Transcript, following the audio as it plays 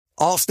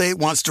Allstate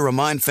wants to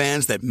remind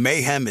fans that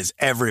mayhem is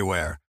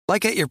everywhere,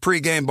 like at your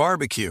pregame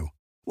barbecue.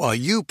 While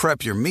you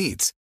prep your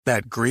meats,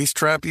 that grease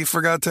trap you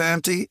forgot to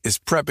empty is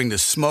prepping to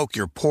smoke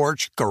your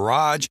porch,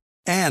 garage,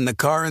 and the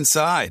car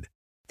inside.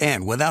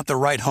 And without the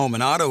right home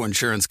and auto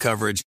insurance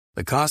coverage,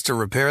 the cost to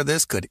repair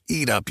this could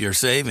eat up your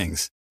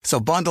savings. So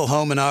bundle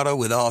home and auto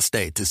with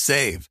Allstate to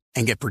save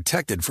and get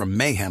protected from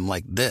mayhem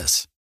like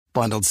this.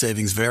 Bundled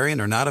savings vary and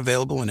are not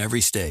available in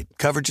every state.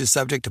 Coverage is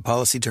subject to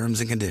policy terms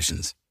and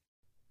conditions.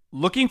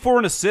 Looking for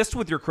an assist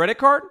with your credit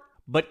card,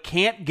 but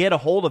can't get a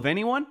hold of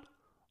anyone?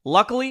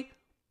 Luckily,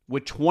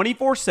 with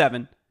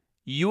 24/7,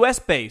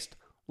 U.S.-based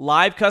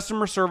live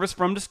customer service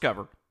from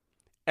Discover,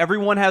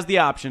 everyone has the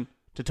option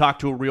to talk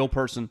to a real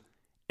person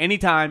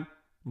anytime,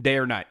 day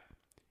or night.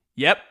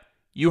 Yep,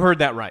 you heard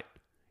that right.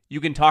 You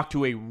can talk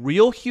to a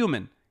real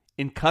human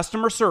in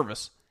customer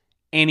service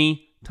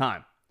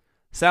anytime.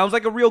 Sounds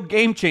like a real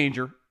game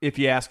changer if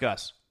you ask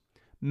us.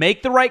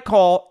 Make the right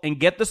call and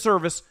get the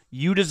service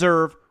you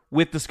deserve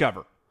with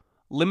Discover.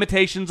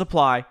 Limitations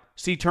apply.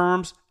 See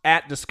terms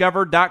at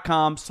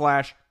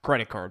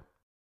discover.com/creditcard.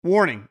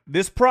 Warning,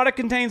 this product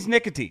contains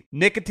nicotine.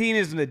 Nicotine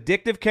is an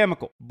addictive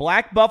chemical.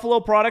 Black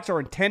Buffalo products are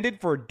intended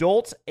for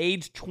adults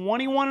aged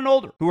 21 and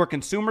older who are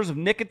consumers of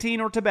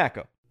nicotine or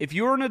tobacco. If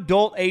you're an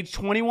adult aged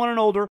 21 and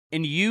older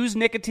and use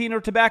nicotine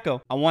or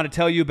tobacco, I want to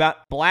tell you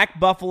about Black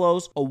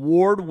Buffalo's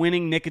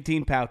award-winning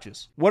nicotine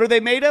pouches. What are they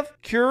made of?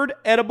 Cured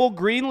edible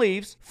green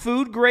leaves,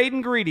 food-grade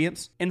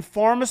ingredients, and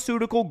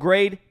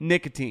pharmaceutical-grade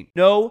nicotine.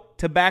 No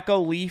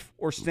tobacco leaf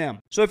or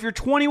stem. So if you're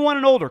 21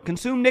 and older,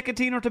 consume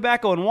nicotine or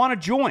tobacco, and want to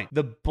join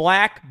the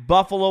Black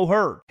Buffalo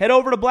herd, head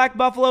over to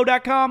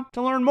blackbuffalo.com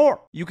to learn more.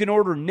 You can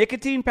order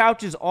nicotine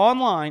pouches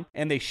online,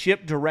 and they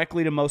ship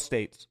directly to most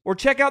states. Or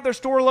check out their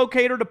store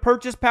locator to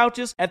purchase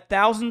pouches at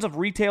thousands of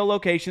retail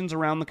locations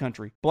around the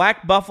country.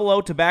 Black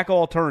Buffalo Tobacco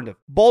Alternative.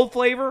 Bold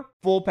flavor,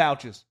 full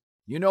pouches.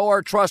 You know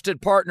our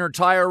trusted partner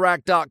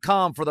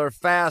TireRack.com for their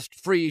fast,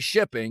 free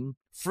shipping,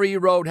 free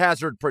road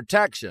hazard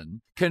protection,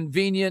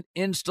 convenient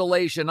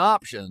installation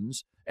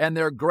options, and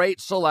their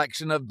great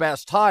selection of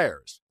best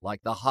tires,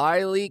 like the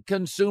highly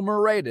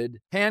consumer-rated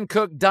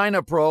Hankook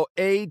DynaPro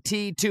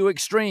AT2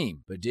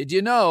 Extreme. But did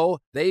you know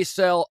they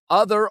sell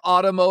other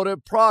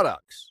automotive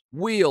products?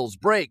 Wheels,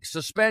 brakes,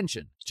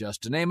 suspension,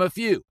 just to name a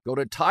few. Go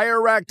to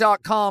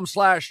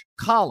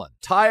TireRack.com/Colin.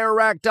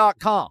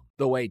 TireRack.com,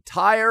 the way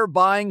tire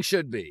buying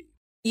should be.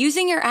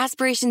 Using your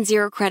Aspiration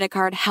Zero credit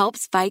card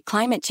helps fight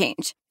climate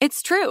change.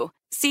 It's true.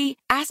 See,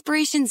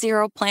 Aspiration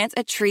Zero plants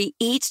a tree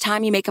each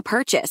time you make a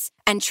purchase,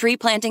 and tree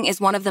planting is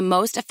one of the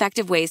most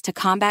effective ways to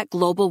combat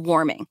global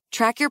warming.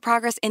 Track your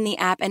progress in the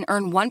app and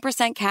earn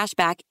 1% cash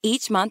back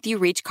each month you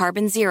reach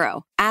carbon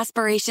zero.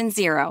 Aspiration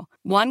Zero.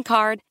 One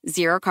card,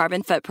 zero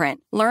carbon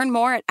footprint. Learn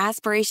more at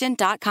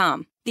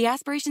aspiration.com. The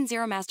Aspiration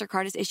Zero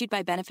MasterCard is issued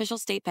by Beneficial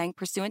State Bank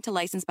pursuant to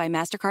license by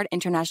MasterCard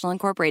International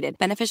Incorporated.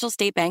 Beneficial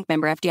State Bank,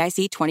 member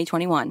FDIC,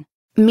 2021.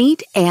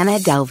 Meet Anna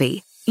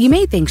Delvey. You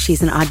may think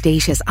she's an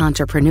audacious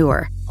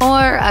entrepreneur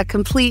or a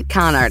complete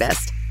con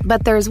artist,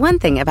 but there's one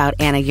thing about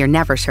Anna you're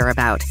never sure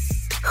about.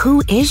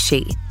 Who is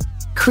she?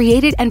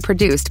 Created and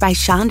produced by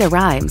Shonda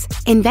Rhimes,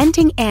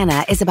 Inventing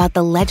Anna is about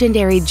the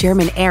legendary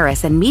German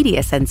heiress and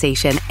media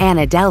sensation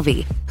Anna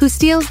Delvey, who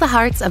steals the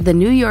hearts of the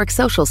New York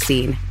social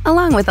scene,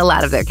 along with a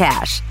lot of their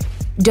cash.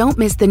 Don't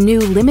miss the new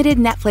limited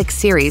Netflix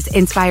series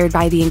inspired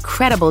by the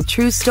incredible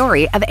true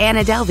story of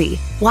Anna Delvey.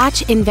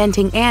 Watch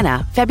Inventing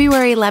Anna,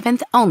 February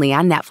 11th, only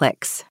on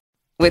Netflix.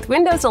 With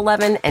Windows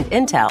 11 and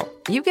Intel,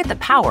 you get the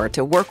power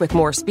to work with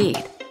more speed.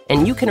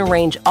 And you can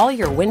arrange all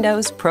your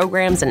Windows,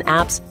 programs, and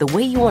apps the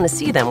way you want to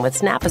see them with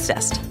Snap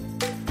Assist.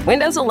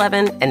 Windows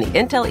 11 and the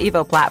Intel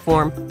Evo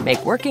platform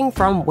make working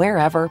from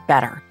wherever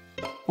better.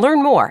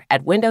 Learn more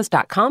at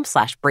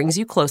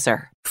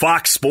windows.com/brings-you-closer.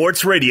 Fox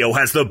Sports Radio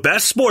has the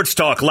best sports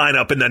talk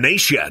lineup in the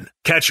nation.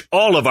 Catch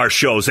all of our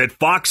shows at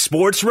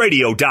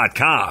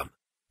foxsportsradio.com.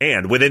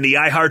 And within the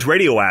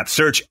iHeartRadio app,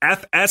 search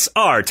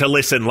FSR to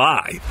listen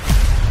live.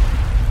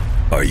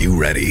 Are you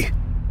ready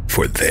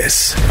for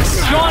this?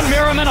 Sean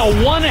Merriman,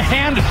 a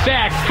one-hand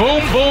sack.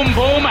 Boom, boom,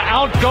 boom.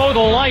 Out go the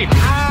lights.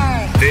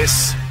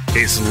 This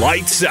is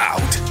Lights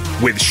Out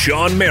with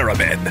Sean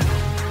Merriman.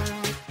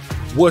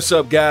 What's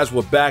up, guys?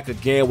 We're back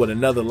again with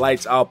another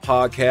Lights Out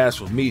podcast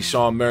with me,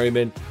 Sean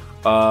Merriman.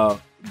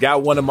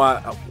 Got one of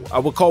my, I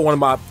would call one of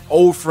my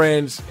old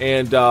friends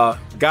and guy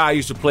I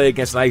used to play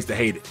against and I used to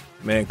hate it,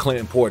 man,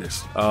 Clinton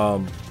Portis.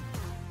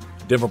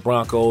 Denver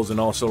Broncos and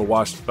also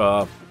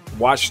the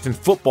Washington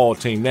football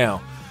team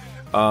now.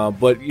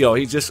 But, you know,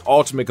 he's just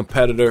ultimate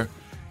competitor.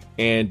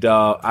 And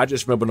I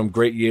just remember them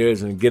great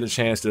years and get a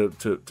chance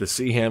to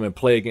see him and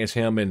play against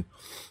him. And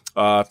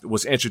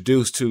was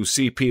introduced to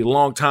CP a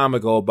long time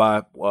ago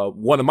by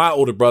one of my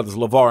older brothers,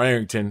 LeVar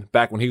Arrington,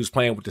 back when he was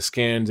playing with the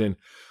Skins. And,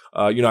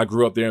 you know, I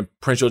grew up there in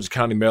Prince George's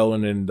County,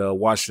 Maryland, and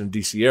Washington,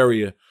 D.C.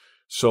 area.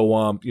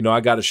 So, you know,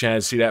 I got a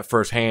chance to see that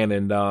firsthand.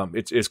 And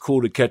it's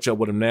cool to catch up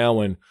with him now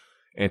and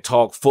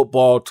talk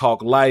football,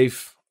 talk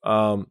life,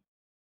 you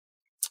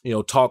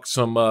know, talk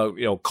some,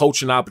 you know,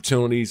 coaching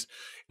opportunities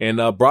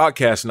and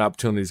broadcasting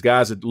opportunities.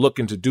 Guys are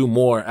looking to do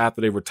more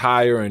after they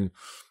retire. And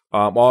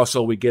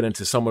also we get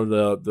into some of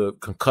the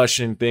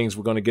concussion things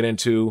we're going to get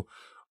into.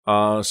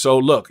 So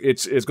look,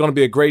 it's going to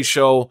be a great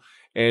show.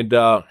 And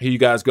here you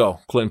guys go.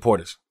 Clinton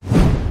Portis.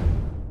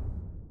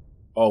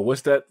 Oh,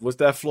 what's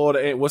that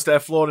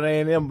Florida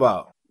A&M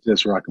about?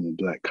 Just rocking with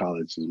black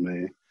colleges,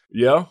 man.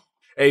 Yeah.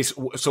 Hey,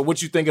 so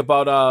what you think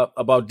about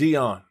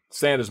Deion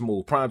Sanders'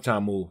 move,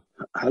 primetime move?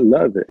 I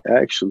love it,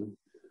 actually.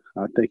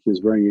 I think it's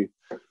bringing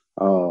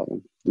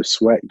the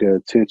SWAC their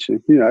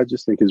attention. I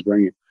just think it's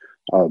bringing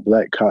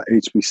black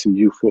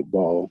HBCU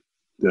football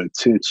the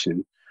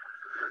attention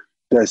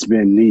that's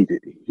been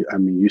needed. I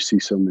mean, you see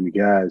so many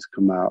guys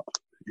come out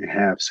and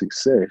have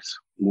success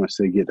once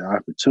they get the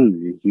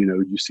opportunity.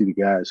 You see the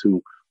guys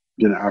who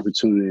get an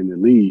opportunity in the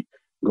league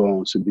go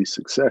on to be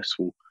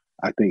successful.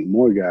 I think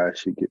more guys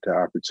should get the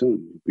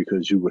opportunity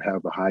because you would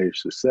have a higher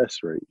success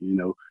rate.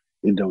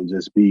 It don't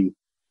just be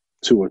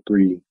 2 or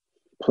 3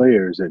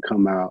 players that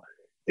come out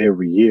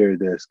every year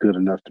that's good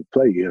enough to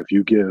play. If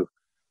you give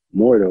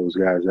more of those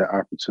guys that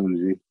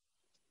opportunity,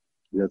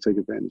 you got to take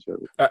advantage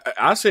of it.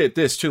 I said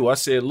this too. I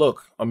said,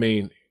 look, I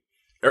mean,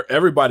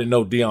 everybody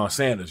know Deion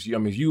Sanders. I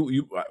mean,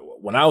 you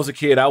when I was a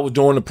kid, I was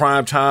doing the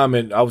prime time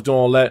and I was doing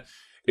all that.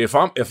 If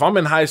I'm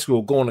in high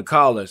school going to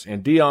college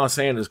and Deion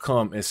Sanders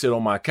come and sit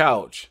on my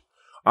couch,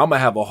 I'm gonna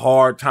have a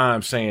hard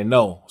time saying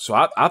no. So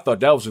I thought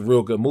that was a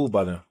real good move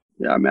by them.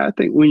 Yeah, I mean, I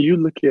think when you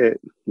look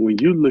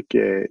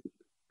at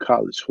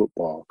college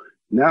football,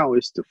 now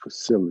it's the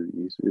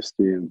facilities, it's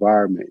the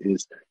environment,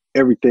 it's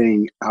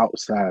everything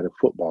outside of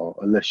football.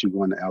 Unless you're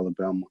going to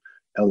Alabama,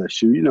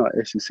 LSU,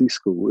 SEC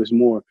school, it's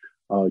more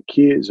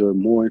kids are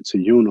more into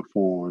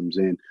uniforms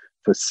and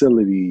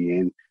facility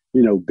and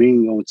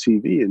being on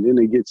TV, and then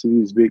they get to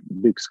these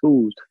big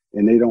schools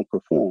and they don't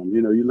perform.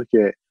 You look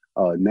at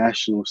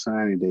National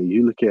Signing Day,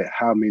 you look at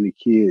how many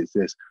kids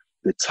that's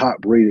the top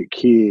rated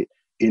kid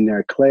in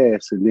their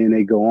class, and then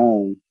they go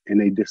on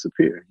and they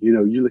disappear.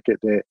 You look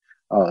at that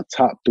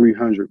top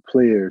 300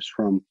 players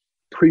from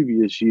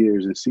previous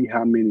years and see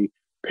how many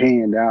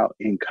panned out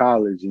in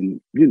college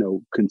and,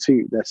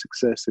 continue that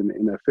success in the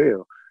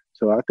NFL.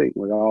 So I think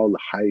with all the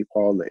hype,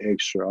 all the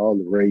extra, all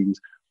the ratings,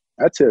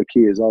 I tell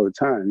kids all the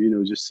time,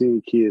 just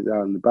seeing kids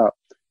out and about,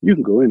 you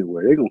can go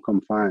anywhere. They're going to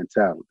come find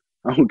talent.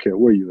 I don't care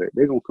where you at.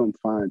 They're going to come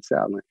find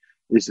talent.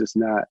 It's just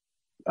not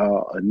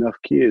enough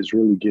kids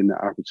really getting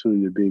the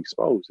opportunity to be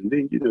exposed. And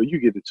then, you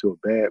get into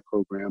a bad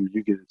program,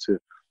 you get into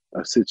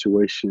a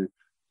situation,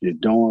 your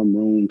dorm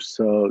room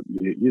suck,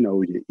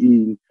 you're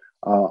eating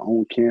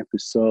on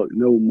campus suck,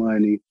 no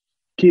money.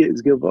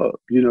 Kids give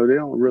up. They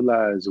don't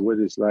realize what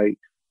it's like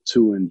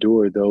to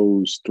endure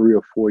those 3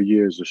 or 4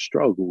 years of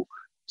struggle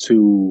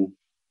to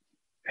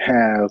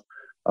have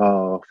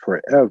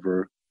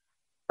forever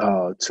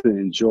to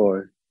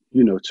enjoy,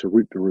 to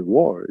reap the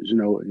rewards,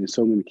 and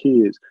so many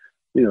kids,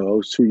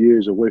 those 2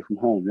 years away from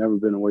home, never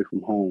been away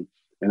from home,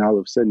 and all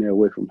of a sudden they're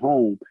away from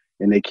home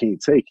and they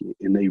can't take it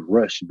and they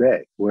rush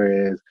back.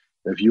 Whereas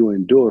if you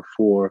endure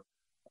for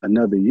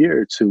another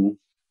year or two,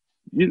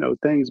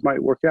 things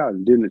might work out.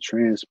 And then the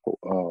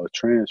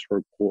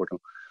transfer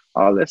portal,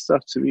 all that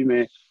stuff to me,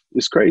 man,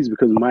 it's crazy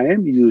because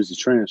Miami used the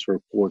transfer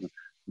portal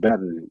better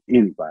than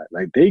anybody.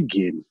 Like they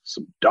getting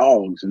some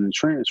dogs in the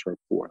transfer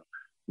portal.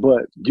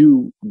 But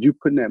you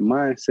putting that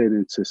mindset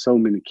into so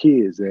many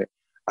kids that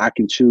I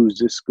can choose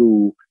this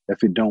school.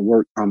 If it don't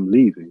work, I'm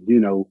leaving,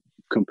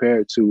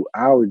 compared to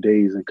our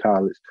days in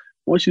college.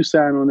 Once you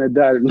sign on that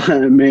dotted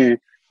line, man,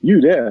 you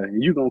there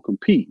and you're going to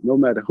compete no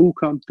matter who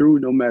come through,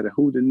 no matter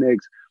who the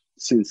next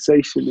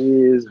sensation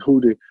is,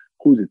 who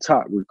the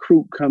top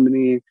recruit coming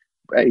in.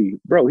 Hey,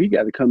 bro, he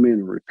got to come in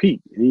and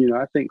repeat. And,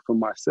 I think for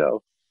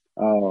myself,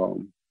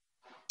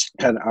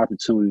 had an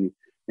opportunity,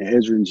 and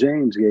Edgerrin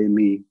James gave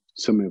me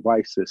some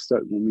advice that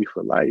stuck with me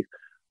for life.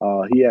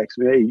 He asked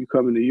me, hey, you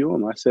coming to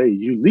UM? I say,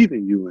 you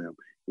leaving UM?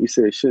 He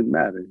said, it shouldn't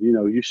matter.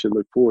 You should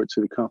look forward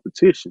to the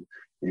competition.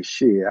 And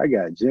shit, I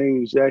got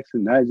James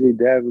Jackson, Najee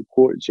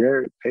Davenport,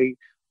 Jared Pate,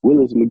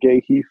 Willis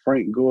McGahee,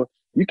 Frank Gore.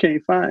 You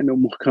can't find no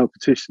more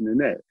competition than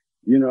that.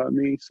 You know what I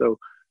mean? So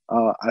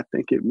I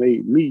think it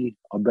made me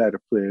a better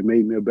player. It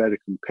made me a better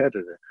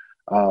competitor.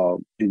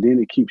 And then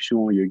it keeps you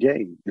on your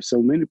game. And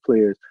so many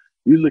players,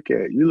 you look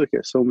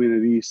at so many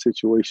of these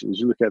situations.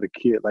 You look at a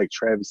kid like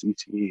Travis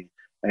Etienne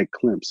at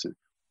Clemson,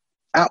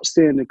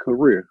 outstanding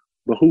career,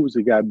 but who was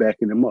the guy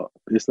backing him up?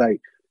 It's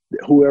like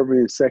whoever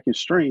in second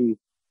string,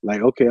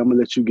 like, okay, I'm gonna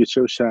let you get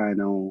your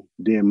shine on,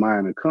 then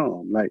mine will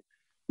come. Like,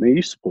 man,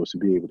 you're supposed to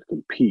be able to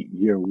compete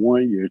year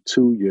 1, year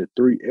 2, year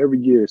 3. Every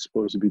year is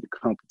supposed to be the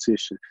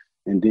competition,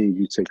 and then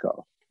you take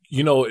off.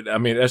 I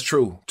mean, that's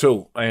true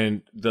too.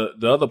 And the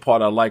other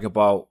part I like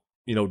about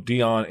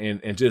Deion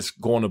and just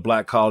going to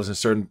black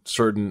colleges and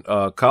certain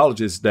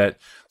colleges that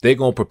they're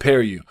gonna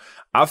prepare you.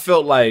 I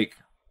felt like,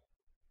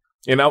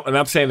 and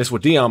I'm saying this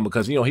with Deion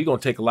because he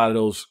gonna take a lot of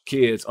those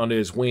kids under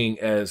his wing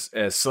as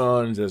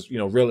sons, as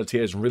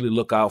relatives, and really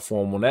look out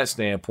for them on that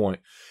standpoint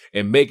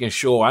and making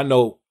sure. I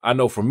know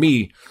for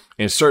me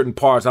in certain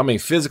parts, I mean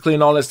physically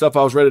and all that stuff,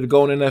 I was ready to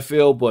go in that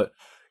field, but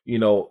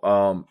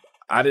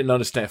I didn't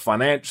understand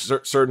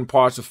certain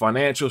parts of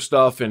financial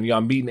stuff, and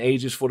I'm meeting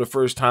agents for the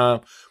first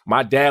time.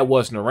 My dad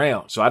wasn't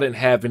around, so I didn't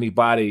have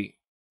anybody,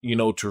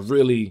 to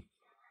really,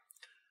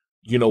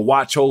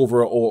 watch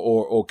over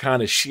or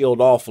kind of shield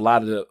off a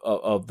lot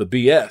of the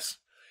BS.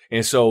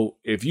 And so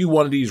if you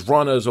one of these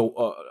runners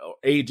or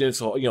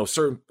agents or,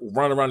 certain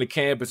run around the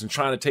campus and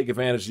trying to take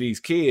advantage of these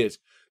kids,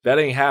 that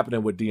ain't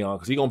happening with Deion,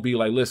 because he's going to be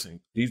like,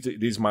 listen,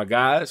 these are my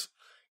guys,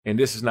 and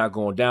this is not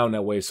going down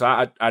that way. So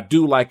I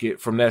do like it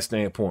from that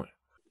standpoint.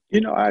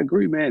 I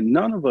agree, man.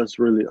 None of us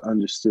really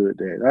understood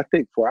that. I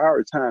think for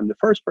our time, the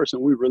first person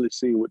we really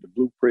seen with the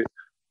blueprint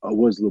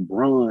was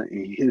LeBron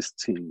and his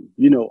team.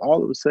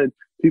 All of a sudden,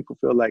 people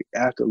feel like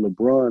after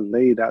LeBron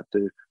laid out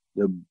the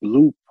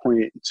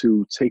blueprint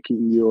to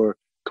taking your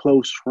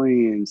close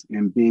friends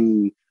and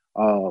being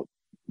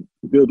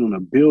building a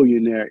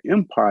billionaire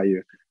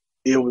empire,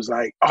 it was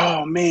like,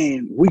 oh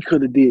man, we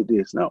could have did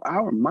this. No,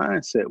 our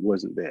mindset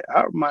wasn't that.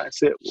 Our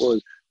mindset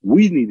was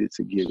we needed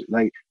to get it.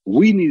 Like,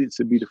 we needed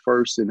to be the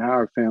first in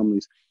our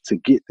families to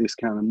get this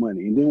kind of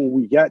money. And then when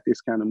we got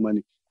this kind of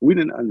money, we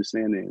didn't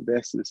understand the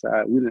investing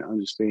side. We didn't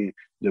understand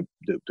the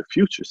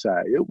future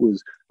side. It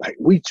was like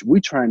we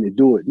trying to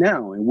do it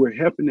now, and we're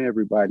helping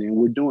everybody, and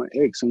we're doing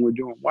X, and we're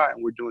doing Y,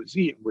 and we're doing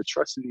Z, and we're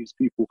trusting these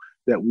people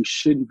that we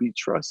shouldn't be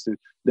trusting,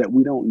 that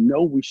we don't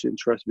know we shouldn't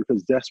trust,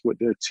 because that's what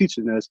they're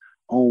teaching us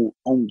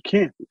on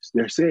campus.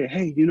 They're saying,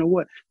 hey, you know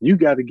what? You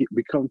got to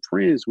become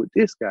friends with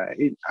this guy.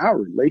 In our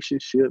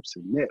relationships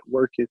and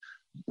networking,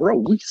 bro,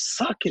 we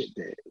suck at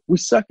that. We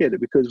suck at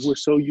it because we're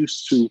so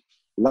used to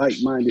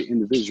like-minded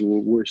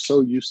individual. We're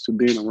so used to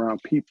being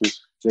around people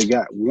that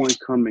got one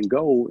common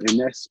goal, and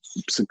that's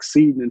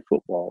succeeding in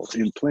football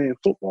and playing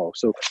football.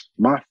 So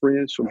my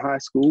friends from high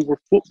school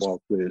were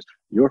football players.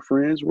 Your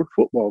friends were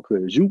football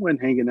players. You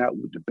weren't hanging out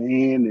with the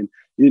band and,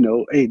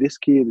 hey, this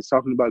kid is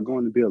talking about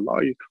going to be a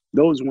lawyer.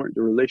 Those weren't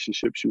the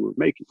relationships you were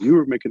making. You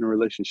were making a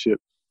relationship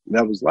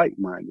that was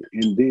like-minded.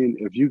 And then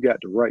if you got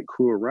the right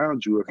crew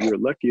around you, if you're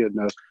lucky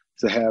enough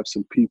to have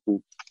some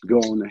people go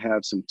on to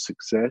have some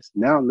success,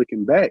 now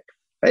looking back,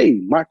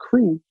 hey, my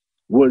crew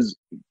was,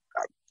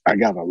 I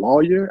got a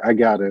lawyer, I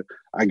got a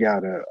guy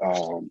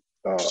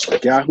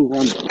who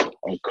runs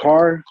a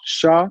car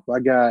shop, I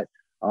got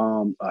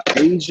an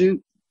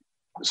agent.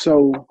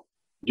 So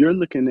you're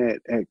looking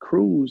at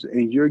crews,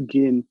 and you're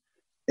getting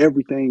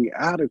everything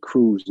out of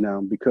crews now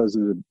because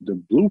of the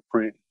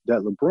blueprint that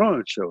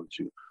LeBron showed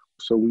you.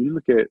 So when you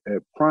look at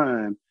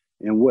Prime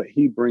and what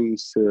he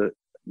brings to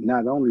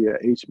not only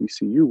at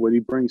HBCU, what he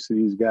brings to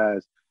these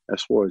guys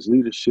as far as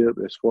leadership,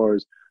 as far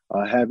as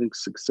having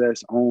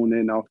success on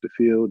and off the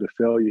field, the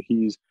failure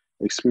he's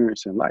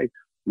experienced in life,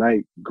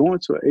 like going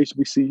to a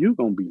HBCU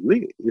gonna be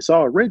lit. It's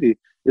already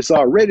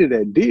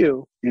that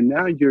deal, and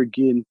now you're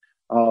getting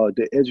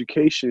the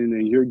education,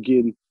 and you're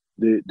getting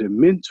the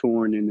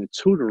mentoring and the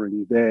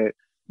tutoring that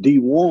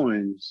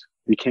D1s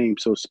became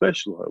so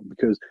special of,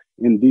 because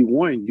in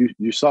D1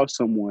 you saw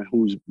someone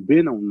who's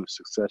been on a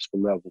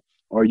successful level,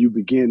 or you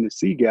begin to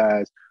see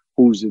guys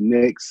who's the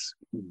next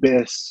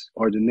best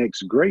or the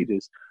next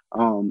greatest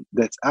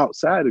that's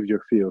outside of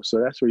your field. So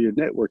that's where your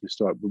networking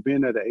starts. But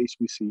being at a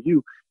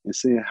HBCU and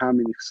seeing how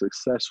many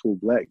successful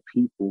Black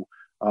people,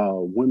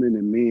 women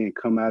and men,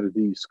 come out of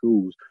these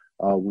schools,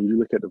 when you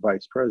look at the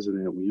vice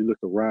president, when you look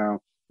around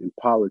in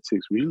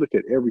politics, when you look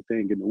at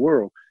everything in the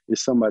world,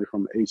 it's somebody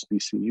from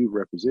HBCU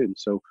representing.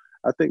 So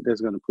I think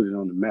that's going to put it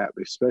on the map,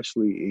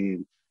 especially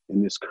in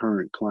this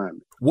current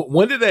climate.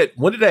 When did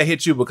that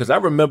hit you? Because I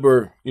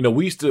remember,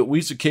 we used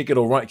to kick it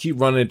or keep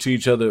running into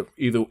each other.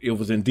 Either it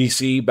was in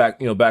DC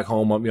back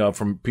home. I'm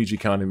from PG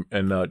County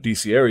and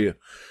DC area.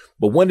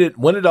 But when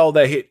did all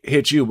that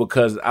hit you?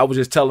 Because I was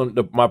just telling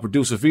my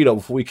producer Vito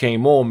before we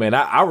came on, man.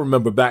 I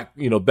remember back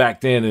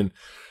then, and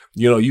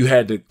you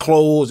had the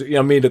clothes,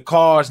 the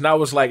cars, and I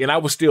was like, and I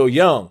was still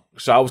young,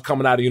 so I was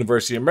coming out of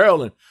University of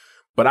Maryland.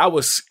 But I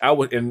was,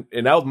 and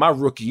that was my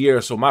rookie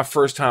year. So my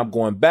first time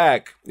going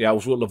back, I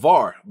was with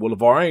LeVar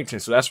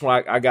Arrington. So that's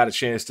when I got a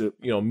chance to,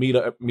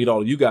 meet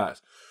all of you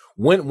guys.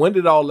 When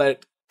did all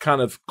that kind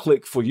of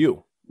click for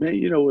you?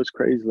 Man, what's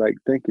crazy? Like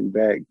thinking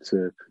back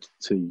to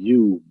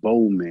you,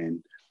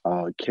 Bowman,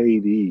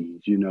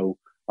 KD,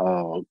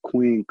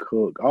 Quinn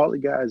Cook, all the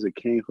guys that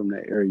came from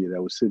that area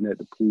that was sitting at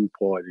the pool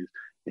parties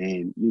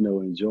and,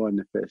 enjoying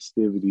the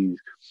festivities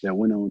that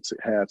went on to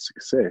have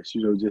success,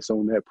 just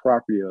on that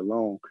property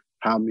alone.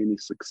 How many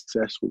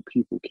successful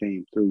people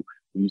came through.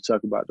 When you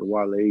talk about the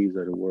Wale's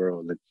of the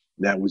world,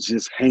 that was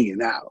just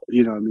hanging out,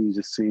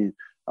 just seeing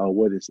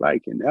what it's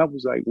like. And that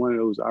was like one of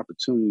those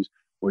opportunities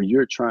where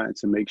you're trying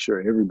to make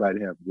sure everybody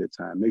have a good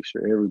time, make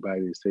sure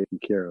everybody is taken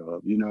care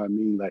of,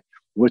 like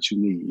what you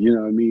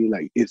need,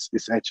 like it's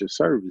at your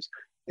service.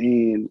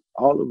 And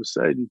all of a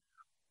sudden,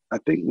 I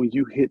think when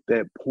you hit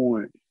that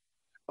point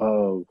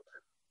of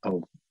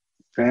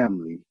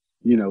family,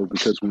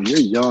 because when you're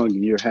young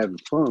and you're having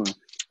fun,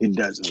 it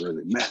doesn't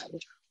really matter.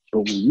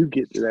 But when you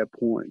get to that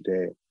point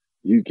that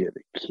you get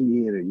a kid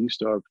and you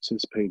start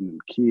participating in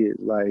the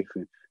kid's life,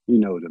 and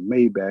the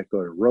Maybach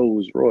or the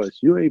Rolls Royce.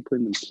 You ain't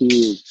putting them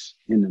kids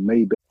in the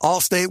Maybach.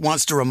 Allstate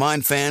wants to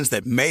remind fans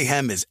that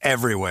mayhem is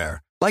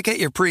everywhere, like at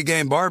your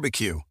pregame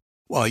barbecue.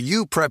 While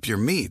you prep your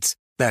meats,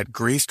 that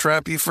grease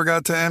trap you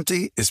forgot to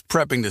empty is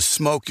prepping to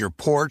smoke your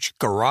porch,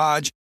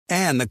 garage,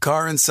 and the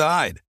car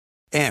inside.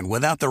 And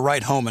without the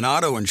right home and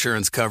auto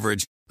insurance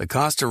coverage, the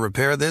cost to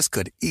repair this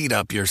could eat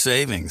up your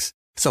savings.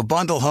 So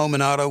bundle home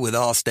and auto with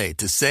Allstate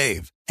to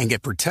save and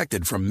get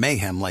protected from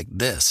mayhem like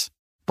this.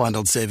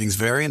 Bundled savings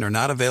vary and are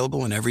not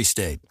available in every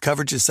state.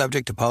 Coverage is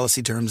subject to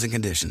policy terms and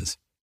conditions.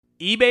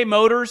 eBay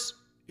Motors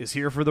is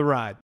here for the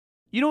ride.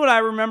 You know what I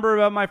remember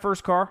about my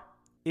first car?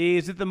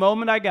 Is at the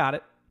moment I got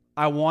it,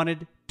 I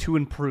wanted to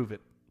improve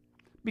it.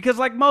 Because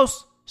like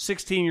most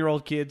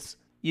 16-year-old kids,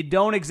 you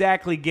don't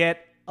exactly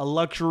get a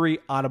luxury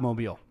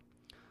automobile.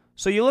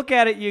 So you look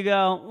at it, you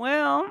go,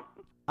 well,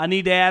 I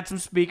need to add some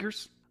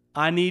speakers.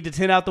 I need to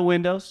tint out the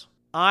windows.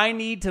 I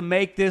need to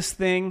make this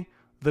thing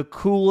the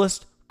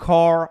coolest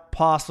car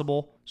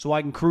possible so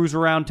I can cruise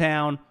around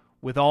town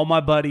with all my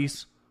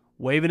buddies,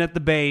 waving at the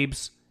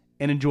babes,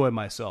 and enjoy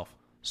myself.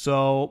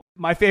 So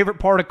my favorite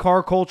part of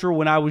car culture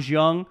when I was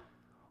young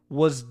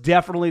was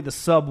definitely the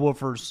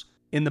subwoofers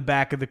in the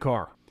back of the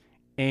car.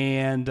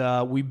 And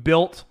we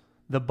built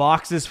the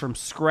boxes from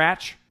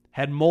scratch,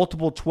 had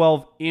multiple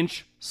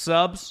 12-inch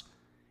subs,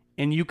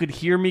 and you could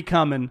hear me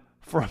coming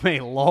from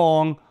a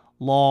long,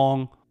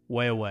 long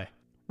way away.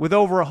 With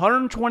over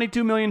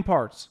 122 million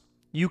parts,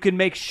 you can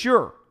make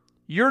sure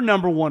your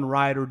number one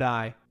ride or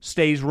die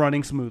stays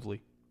running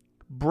smoothly.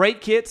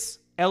 Brake kits,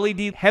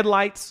 LED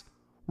headlights,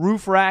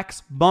 roof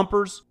racks,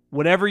 bumpers,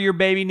 whatever your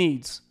baby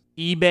needs,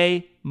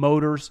 eBay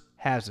Motors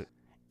has it.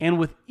 And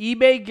with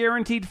eBay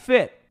Guaranteed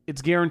Fit,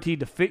 it's guaranteed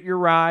to fit your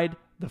ride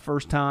the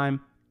first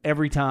time,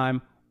 every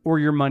time, or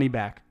your money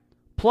back.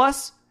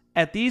 Plus,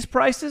 at these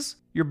prices,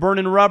 you're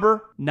burning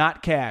rubber,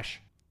 not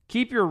cash.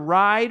 Keep your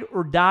ride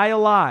or die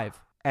alive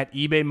at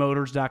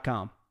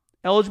ebaymotors.com.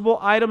 Eligible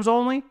items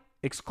only.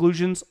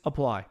 Exclusions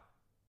apply.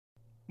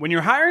 When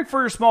you're hiring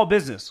for your small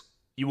business,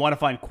 you want to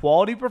find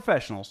quality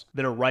professionals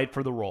that are right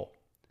for the role.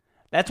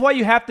 That's why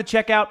you have to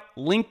check out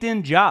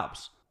LinkedIn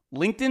Jobs.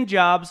 LinkedIn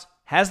Jobs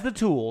has the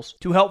tools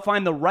to help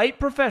find the right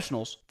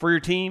professionals for your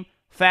team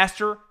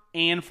faster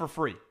and for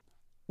free.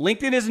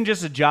 LinkedIn isn't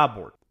just a job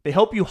board. They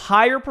help you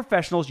hire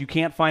professionals you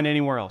can't find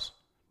anywhere else.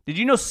 Did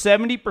you know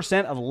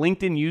 70% of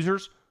LinkedIn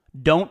users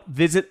don't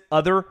visit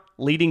other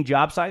leading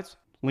job sites?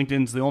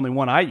 LinkedIn's the only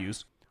one I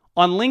use.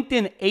 On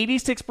LinkedIn,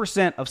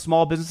 86% of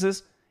small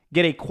businesses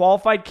get a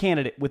qualified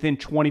candidate within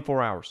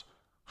 24 hours.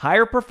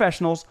 Hire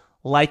professionals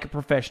like a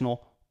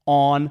professional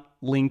on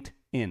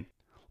LinkedIn.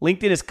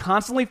 LinkedIn is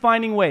constantly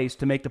finding ways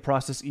to make the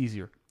process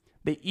easier.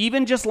 They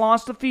even just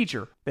launched a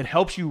feature that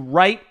helps you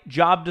write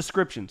job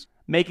descriptions,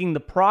 making the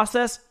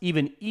process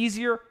even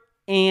easier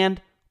and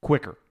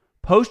quicker.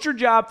 Post your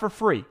job for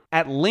free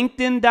at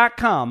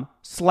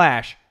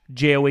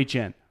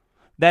linkedin.com/JOHN.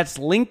 That's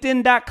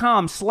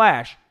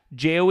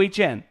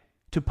linkedin.com/JOHN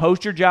to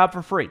post your job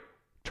for free.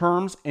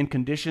 Terms and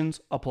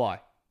conditions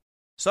apply.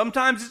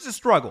 Sometimes it's a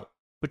struggle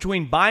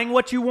between buying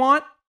what you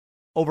want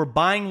over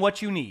buying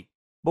what you need.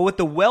 But with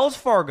the Wells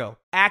Fargo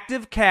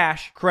Active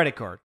Cash credit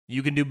card,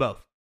 you can do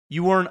both.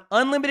 You earn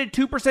unlimited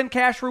 2%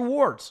 cash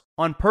rewards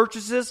on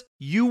purchases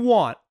you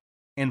want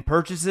and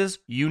purchases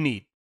you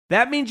need.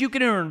 That means you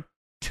can earn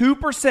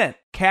 2%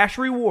 cash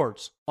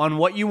rewards on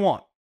what you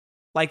want,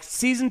 like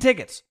season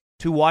tickets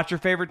to watch your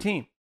favorite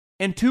team,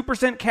 and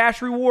 2%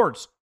 cash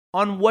rewards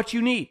on what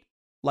you need,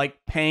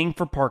 like paying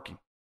for parking.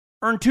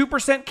 Earn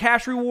 2%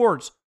 cash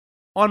rewards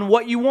on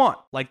what you want,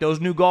 like those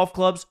new golf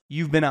clubs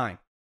you've been eyeing,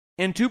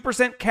 and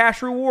 2%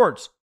 cash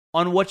rewards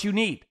on what you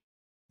need,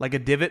 like a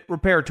divot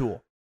repair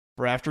tool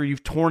for after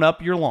you've torn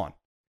up your lawn.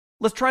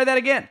 Let's try that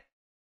again.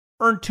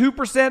 Earn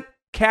 2%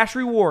 cash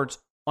rewards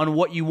on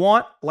what you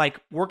want, like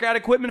workout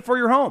equipment for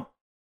your home,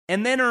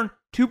 and then earn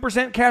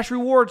 2% cash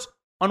rewards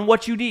on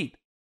what you need,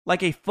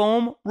 like a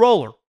foam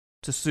roller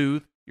to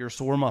soothe your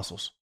sore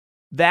muscles.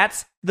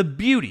 That's the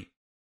beauty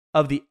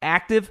of the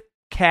Active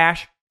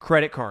Cash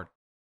credit card.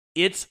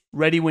 It's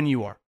ready when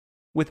you are.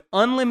 With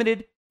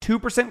unlimited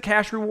 2%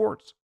 cash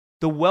rewards,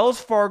 the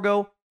Wells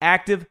Fargo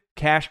Active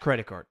Cash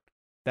credit card.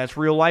 That's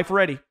real life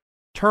ready.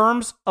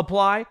 Terms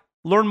apply.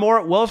 Learn more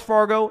at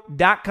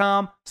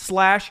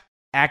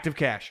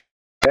wellsfargo.com/activecash.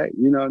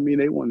 You know what I mean?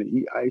 They want to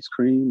eat ice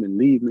cream and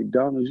leave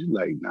McDonald's. You're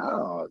like,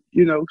 nah,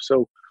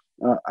 so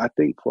I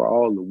think for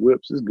all the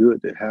whips, it's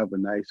good to have a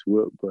nice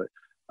whip, but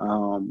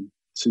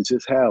to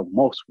just have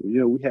multiple,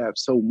 we have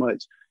so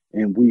much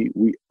and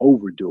we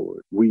overdo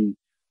it.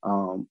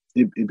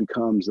 It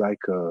becomes like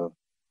a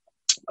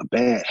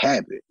bad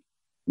habit.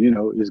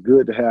 It's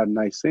good to have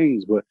nice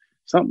things, but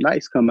something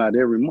nice come out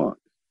every month.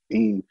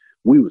 And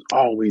we was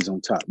always on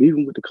top,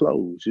 even with the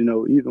clothes,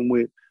 even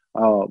with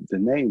the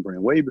name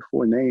brand. Way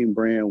before name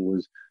brand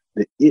was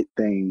the it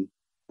thing,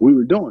 we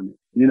were doing it.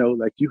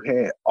 Like you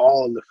had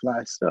all the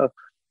fly stuff,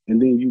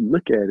 and then you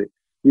look at it,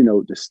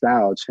 the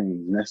style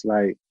change, and that's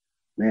like,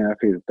 man, I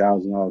paid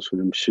 $1,000 for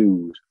them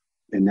shoes,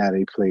 and now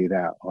they played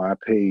out. Or I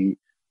paid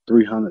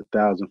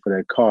 $300,000 for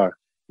that car,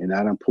 and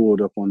I done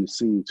pulled up on the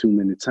scene too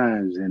many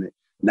times in it.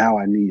 Now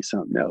I need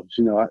something else.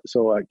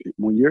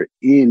 When you're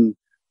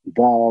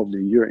involved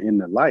and you're in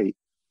the light,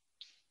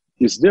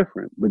 it's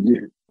different. But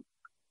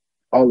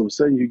all of a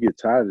sudden you get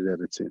tired of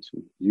that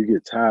attention. You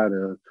get tired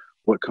of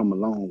what come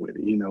along with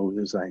it.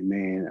 It's like,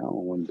 man, I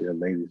don't want to be a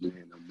ladies'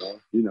 man no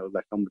more.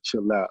 Like, I'm gonna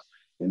chill out,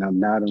 and I'm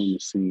not on the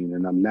scene,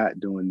 and I'm not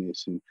doing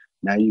this. And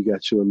now you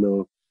got your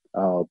little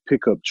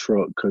pickup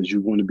truck because you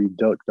want to be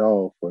ducked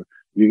off, or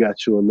you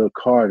got your little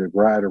car to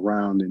ride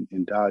around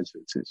and dodge the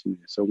attention.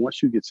 So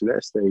once you get to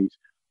that stage,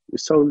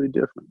 it's totally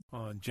different.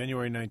 On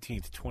January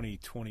 19th,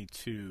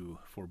 2022,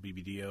 for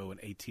BBDO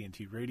and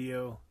AT&T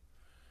Radio,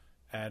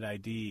 ad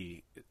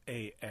ID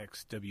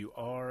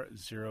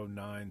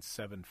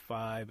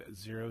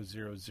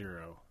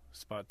AXWR0975000.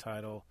 Spot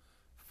title,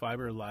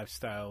 Fiber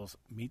Lifestyles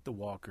Meet the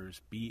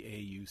Walkers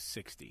BAU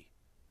 60.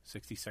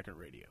 60-second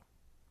radio.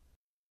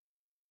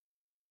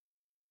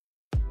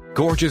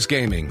 Gorgeous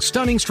gaming,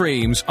 stunning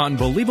streams,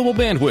 unbelievable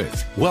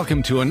bandwidth.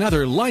 Welcome to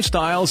another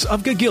Lifestyles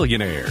of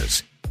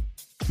Gagillionaires.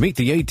 Meet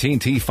the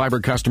AT&T Fiber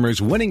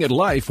customers winning at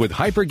life with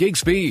hyper-gig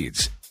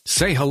speeds.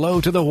 Say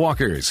hello to the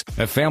Walkers,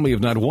 a family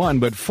of not one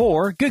but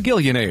 4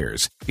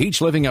 Gagillionaires,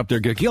 each living up their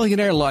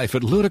Gagillionaire life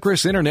at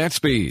ludicrous internet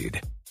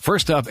speed.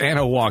 First up,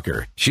 Anna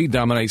Walker. She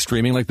dominates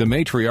streaming like the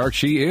matriarch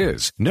she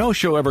is. No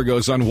show ever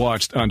goes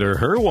unwatched under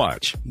her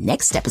watch.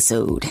 Next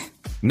episode.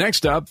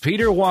 Next up,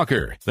 Peter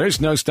Walker. There's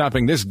no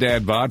stopping this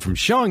dad bod from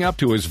showing up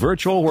to his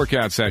virtual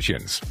workout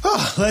sessions.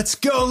 Oh, let's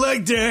go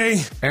leg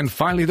day. And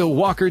finally, the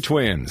Walker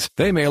twins.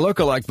 They may look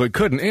alike but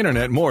couldn't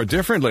internet more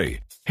differently.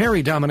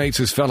 Harry dominates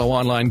his fellow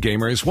online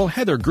gamers while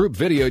Heather group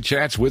video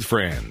chats with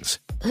friends.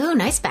 Ooh,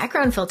 nice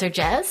background filter,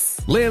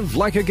 Jess. Live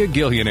like a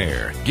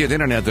Gagillionaire. Get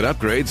internet that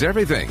upgrades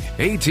everything.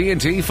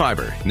 AT&T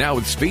Fiber, now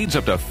with speeds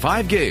up to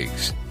 5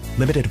 gigs.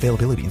 Limited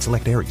availability in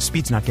select areas.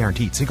 Speeds not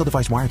guaranteed. Single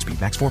device wired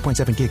speed. Max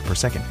 4.7 gig per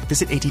second.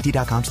 Visit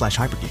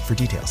att.com/hypergig for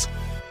details.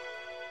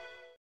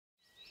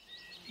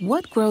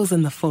 What grows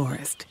in the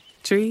forest?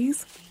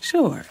 Trees?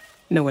 Sure.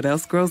 Know what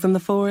else grows in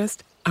the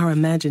forest? Our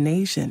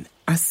imagination,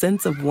 our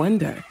sense of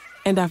wonder,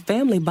 and our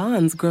family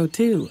bonds grow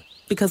too.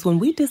 Because when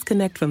we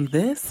disconnect from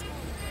this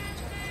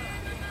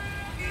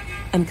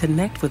and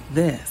connect with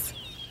this,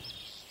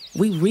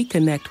 we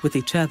reconnect with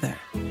each other.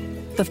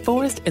 The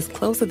forest is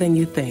closer than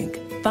you think.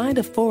 Find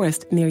a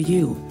forest near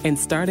you and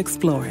start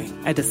exploring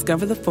at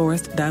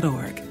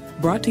discovertheforest.org.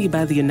 Brought to you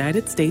by the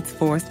United States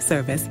Forest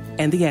Service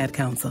and the Ad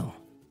Council.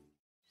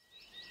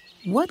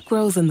 What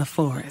grows in the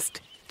forest?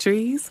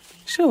 Trees?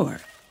 Sure.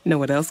 Know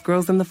what else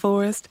grows in the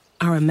forest?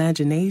 Our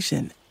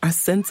imagination, our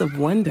sense of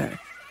wonder,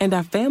 and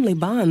our family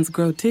bonds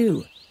grow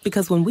too.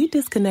 Because when we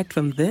disconnect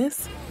from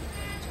this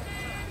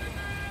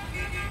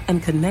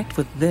and connect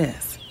with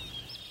this,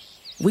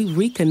 we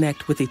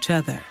reconnect with each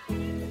other.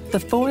 The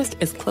forest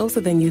is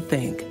closer than you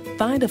think.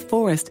 Find a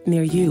forest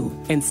near you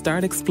and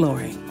start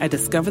exploring at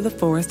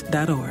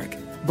discovertheforest.org.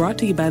 Brought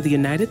to you by the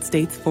United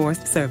States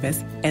Forest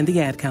Service and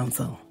the Ad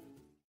Council.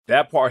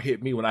 That part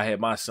hit me when I had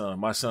my son.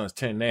 My son's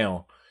 10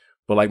 now.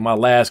 But like my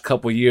last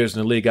couple of years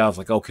in the league, I was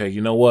like, okay,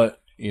 you know what?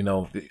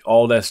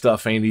 All that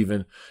stuff ain't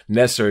even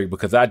necessary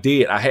because I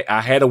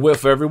had a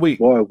whiff every week.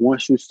 Boy,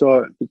 once you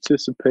start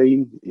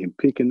participating and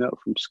picking up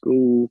from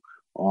school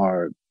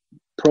or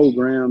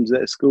programs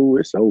at school,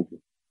 it's over.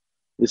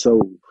 It's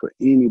over for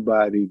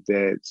anybody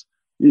that's,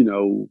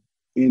 when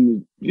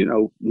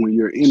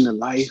you're in the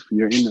life,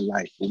 you're in the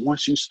life. But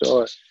once you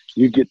start,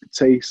 you get the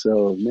taste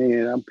of,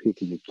 man, I'm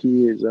picking the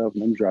kids up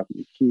and I'm dropping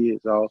the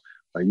kids off.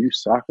 Are you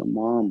soccer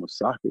mom or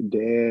soccer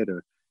dad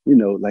or,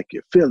 like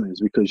your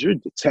feelings, because you're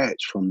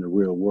detached from the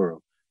real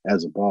world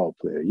as a ball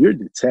player. You're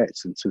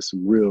detached into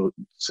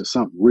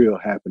something real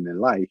happening in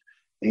life.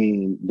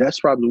 And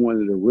that's probably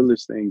one of the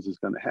realest things that's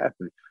going to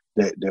happen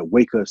that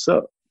wake us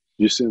up.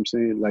 You see what I'm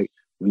saying? Like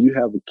when you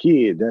have a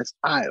kid, that's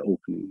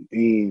eye-opening.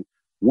 And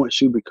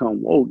once you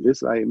become woke,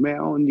 it's like, man, I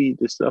don't need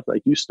this stuff.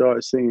 Like you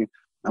start saying,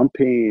 I'm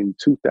paying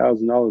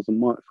 $2,000 a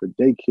month for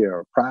daycare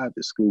or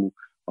private school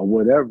or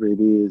whatever it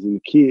is, and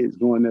the kids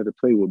going there to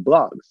play with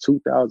blocks.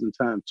 2,000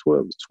 times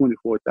 12 is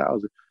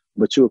 24,000,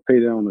 but you'll pay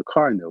that on the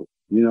car note.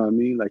 You know what I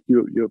mean? Like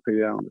you'll pay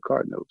that on the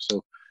car note.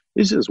 So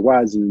it's just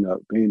wisening up.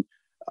 And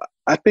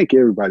I think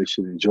everybody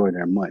should enjoy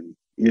their money.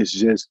 It's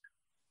just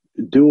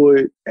do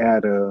it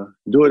at a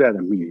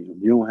medium.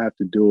 You don't have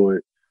to do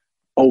it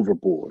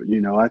overboard.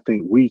 I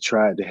think we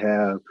tried to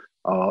have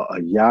a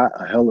yacht,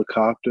 a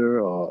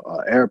helicopter, or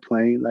an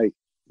airplane. Like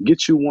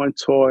get you one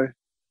toy,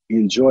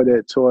 enjoy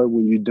that toy.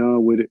 When you're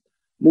done with it,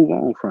 move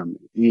on from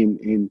it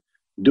and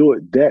do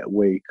it that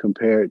way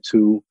compared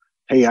to,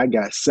 hey, I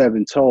got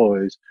 7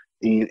 toys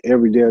and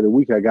every day of the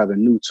week I got a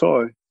new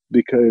toy,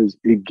 because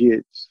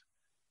it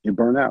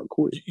burn out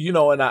quick.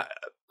 And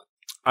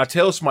I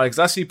tell somebody, because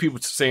I see people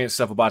saying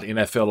stuff about the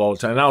NFL all the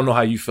time, and I don't know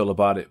how you feel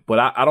about it, but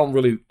I don't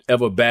really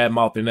ever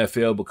badmouth the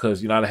NFL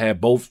because, I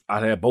had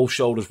both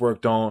shoulders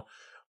worked on.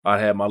 I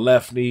had my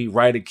left knee,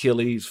 right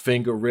Achilles,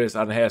 finger, wrist.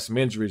 I had some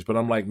injuries, but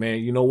I'm like, man,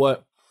 you know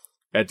what?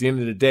 At the end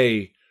of the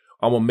day,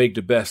 I'm going to make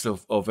the best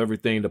of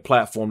everything the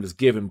platform is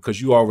given because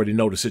you already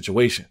know the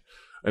situation.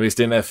 I mean, it's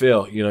the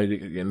NFL. You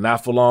know,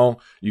 not for long.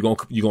 You're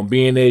gonna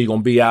be in there. You're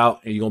gonna be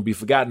out, and you're gonna be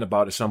forgotten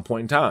about at some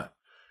point in time.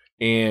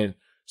 And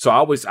so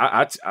I was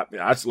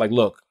like,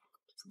 look,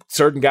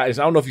 certain guys.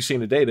 I don't know if you've seen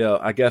the data.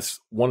 I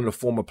guess one of the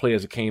former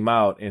players that came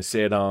out and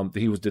said that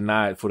he was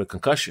denied for the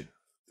concussion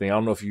thing. I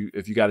don't know if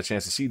you got a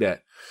chance to see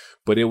that,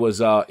 but it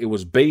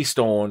was based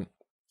on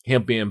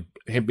him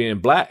being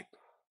black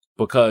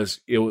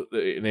because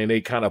and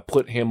they kind of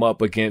put him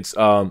up against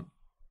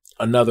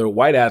another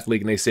white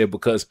athlete, and they said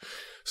because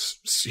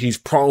he's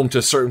prone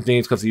to certain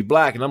things because he's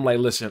black. And I'm like,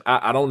 listen,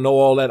 I don't know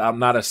all that. I'm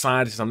not a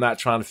scientist. I'm not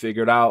trying to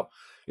figure it out.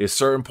 There's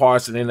certain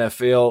parts of the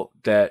NFL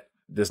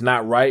that's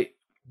not right,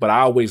 but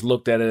I always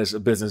looked at it as a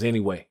business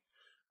anyway.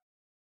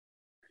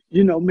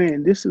 You know,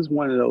 man, this is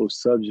one of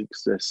those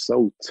subjects that's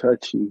so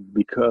touchy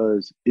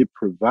because it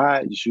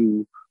provides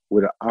you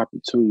with an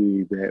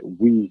opportunity that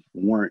we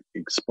weren't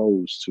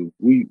exposed to.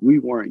 We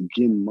weren't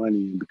getting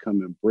money and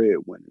becoming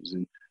breadwinners,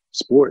 and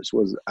sports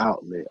was an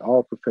outlet.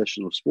 All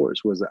professional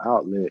sports was an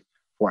outlet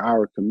for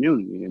our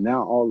community. And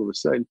now all of a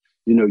sudden,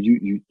 you know,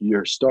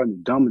 you're starting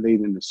to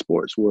dominate in the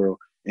sports world,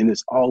 and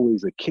there's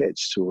always a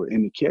catch to it.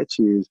 And the catch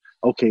is,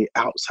 okay,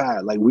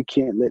 outside, like we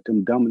can't let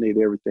them dominate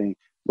everything.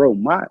 Bro,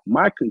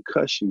 my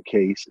concussion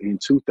case in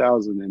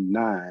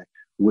 2009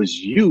 was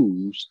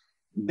used.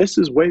 This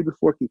is way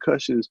before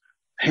concussions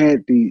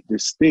had the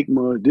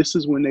stigma. This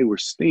is when they were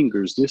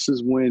stingers. This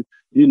is when,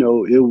 you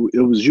know,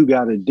 it was you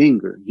got a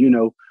dinger, you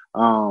know.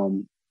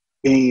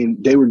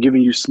 And they were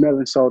giving you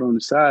smelling salt on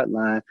the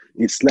sideline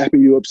and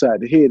slapping you upside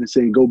the head and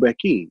saying, go back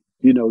in.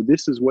 You know,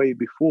 this is way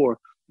before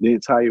the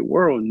entire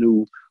world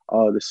knew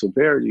the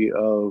severity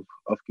of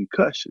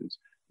concussions.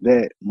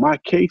 That my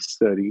case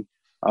study,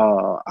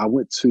 I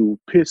went to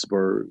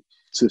Pittsburgh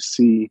to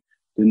see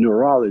the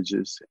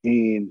neurologist,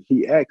 and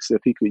he asked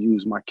if he could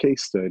use my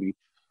case study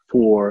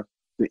for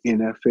the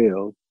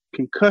NFL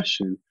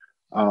concussion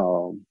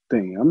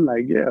thing. I'm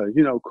like, yeah,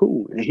 you know,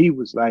 cool. And he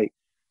was like,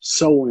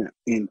 so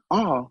in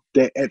awe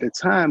that at the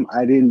time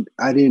I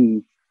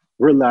didn't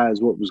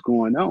realize what was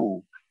going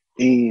on,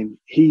 and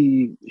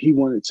he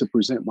wanted to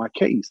present my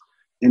case.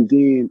 And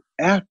then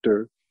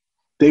after,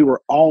 they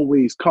were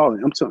always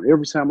calling. I'm telling you,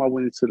 every time I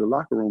went into the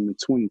locker room in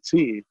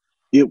 2010,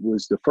 it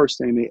was the first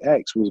thing they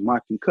asked was my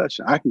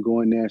concussion. I can go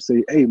in there and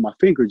say, hey, my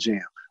finger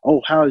jammed.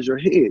 Oh, how's your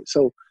head?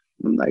 So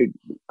I'm like,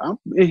 I'm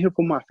in here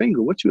for my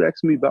finger. What you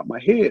asking me about my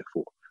head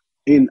for?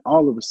 And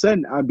all of a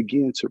sudden I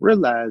began to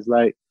realize,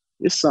 like,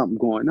 it's something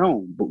going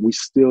on, but we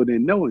still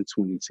didn't know in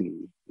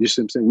 2010. You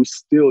see what I'm saying? We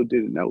still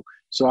didn't know.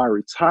 So I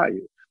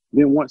retired.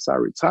 Then once I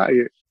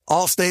retired.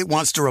 Allstate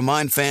wants to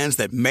remind fans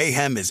that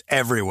mayhem is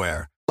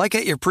everywhere, like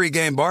at your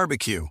pregame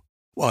barbecue.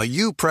 While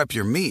you prep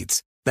your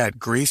meats, that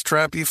grease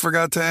trap you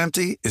forgot to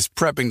empty is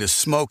prepping to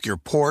smoke your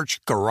porch,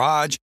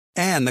 garage,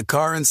 and the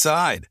car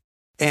inside.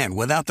 And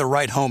without the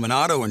right home and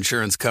auto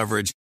insurance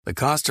coverage, the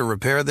cost to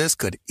repair this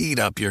could eat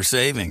up your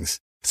savings.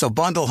 So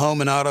bundle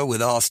home and auto with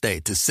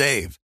Allstate to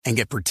save and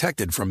get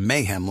protected from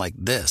mayhem like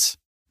this.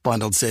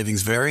 Bundled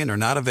savings vary and are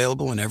not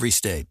available in every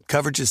state.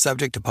 Coverage is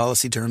subject to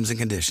policy terms and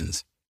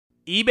conditions.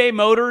 eBay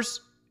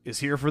Motors is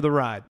here for the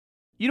ride.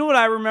 You know what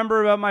I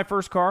remember about my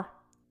first car?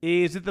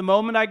 Is at the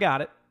moment I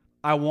got it,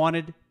 I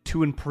wanted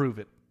to improve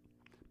it.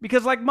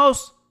 Because like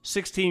most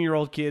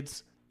 16-year-old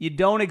kids, you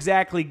don't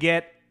exactly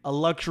get a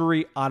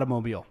luxury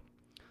automobile.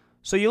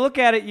 So you look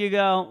at it, you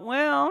go,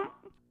 well,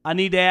 I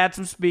need to add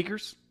some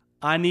speakers.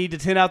 I need to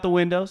tint out the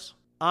windows.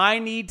 I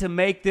need to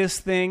make this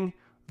thing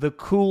the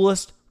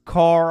coolest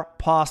car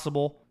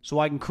possible so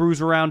I can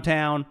cruise around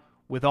town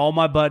with all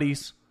my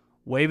buddies,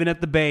 waving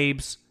at the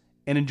babes,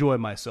 and enjoy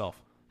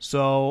myself.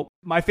 So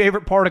my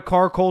favorite part of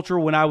car culture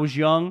when I was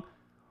young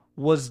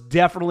was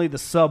definitely the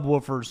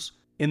subwoofers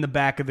in the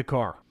back of the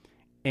car.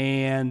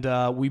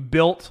 And we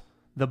built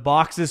the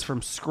boxes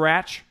from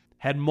scratch,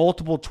 had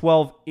multiple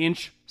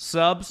 12-inch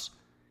subs,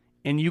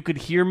 and you could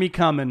hear me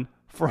coming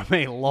from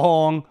a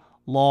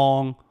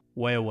long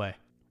way away.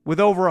 With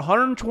over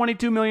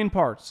 122 million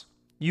parts,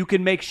 you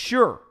can make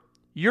sure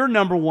your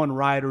number one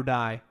ride or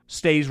die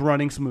stays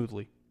running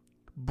smoothly.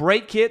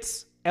 Brake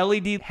kits,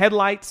 LED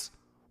headlights,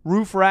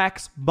 roof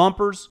racks,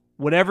 bumpers,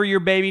 whatever your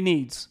baby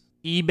needs,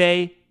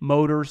 eBay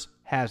Motors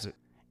has it.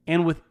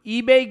 And with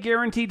eBay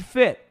Guaranteed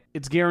Fit,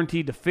 it's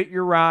guaranteed to fit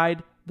your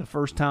ride the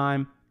first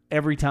time,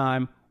 every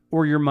time,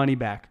 or your money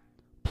back.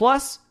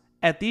 Plus,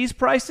 at these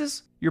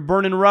prices, you're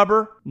burning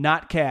rubber,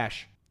 not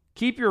cash.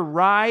 Keep your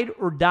ride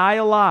or die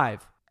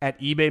alive at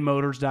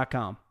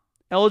ebaymotors.com.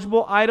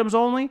 Eligible items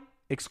only.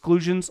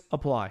 Exclusions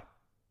apply.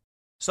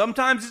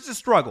 Sometimes it's a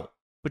struggle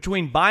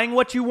between buying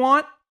what you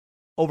want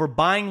over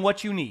buying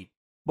what you need.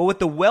 But with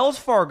the Wells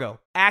Fargo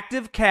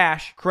Active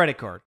Cash credit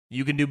card,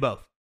 you can do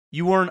both.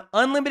 You earn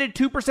unlimited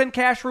 2%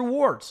 cash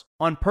rewards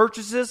on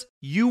purchases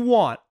you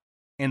want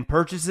and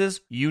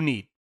purchases you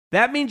need.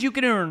 That means you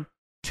can earn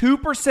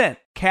 2%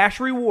 cash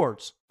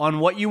rewards on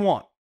what you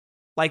want,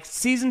 like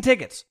season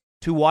tickets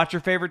to watch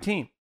your favorite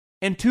team,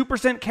 and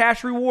 2%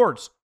 cash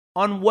rewards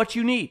on what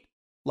you need,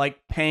 like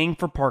paying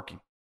for parking.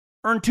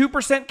 Earn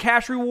 2%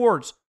 cash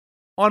rewards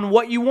on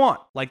what you want,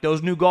 like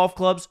those new golf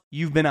clubs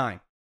you've been eyeing.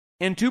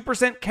 And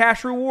 2%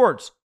 cash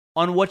rewards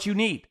on what you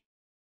need,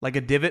 like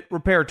a divot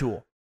repair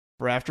tool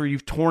for after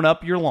you've torn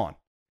up your lawn.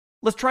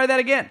 Let's try that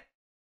again.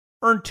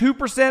 Earn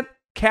 2%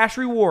 cash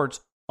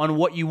rewards on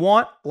what you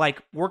want,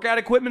 like workout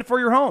equipment for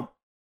your home.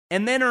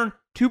 And then earn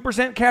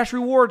 2% cash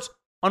rewards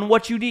on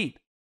what you need,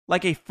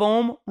 like a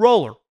foam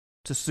roller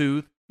to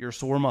soothe your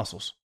sore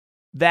muscles.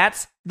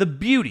 That's the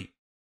beauty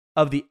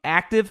of the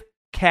Active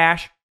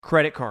Cash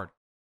credit card.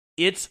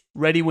 It's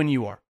ready when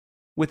you are.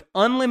 With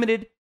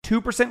unlimited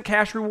 2%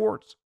 cash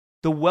rewards,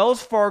 the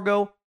Wells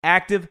Fargo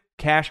Active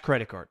Cash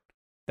credit card.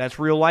 That's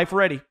real life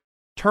ready.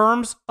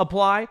 Terms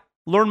apply.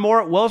 Learn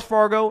more at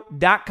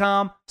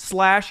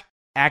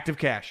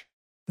wellsfargo.com/activecash.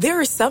 There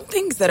are some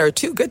things that are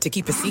too good to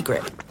keep a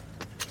secret.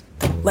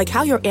 Like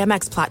how your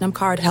Amex Platinum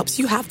card helps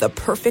you have the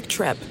perfect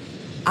trip.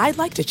 I'd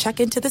like to check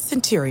into the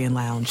Centurion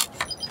Lounge.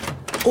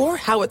 Or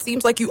how it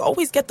seems like you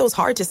always get those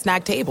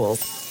hard-to-snag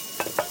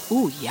tables.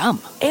 Ooh, yum.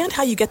 And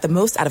how you get the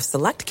most out of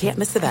select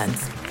can't-miss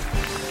events.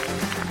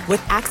 With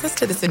access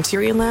to the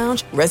Centurion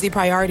Lounge, Resi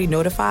Priority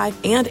Notify,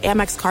 and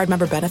Amex card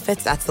member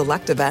benefits at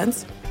select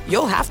events,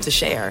 you'll have to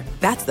share.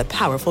 That's the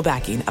powerful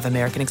backing of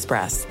American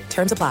Express.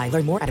 Terms apply.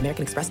 Learn more at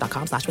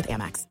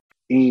americanexpress.com/withAmex.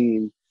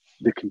 And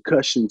the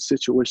concussion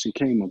situation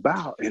came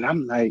about, and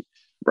I'm like,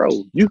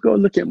 bro, you go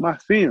look at my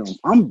film.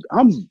 I'm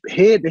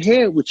head to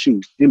head with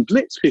you in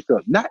blitz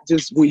pickup, not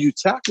just when you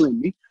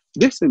tackling me.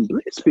 This in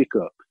blitz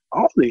pickup.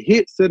 All the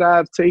hits that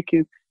I've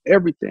taken,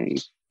 everything,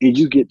 and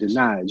you get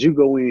denied. You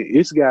go in.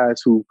 It's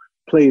guys who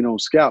played on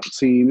scout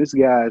team. It's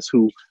guys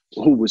who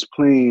was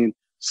playing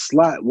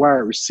slot wide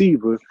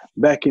receiver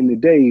back in the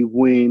day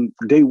when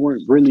they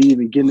weren't really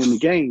even getting in the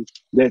game.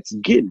 That's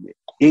getting it.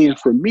 And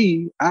for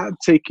me, I've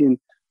taken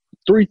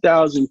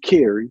 3,000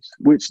 carries,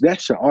 which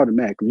that's your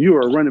automatic. You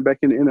are a running back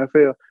in the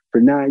NFL for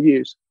 9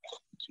 years.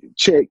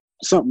 Check,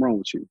 something wrong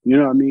with you. You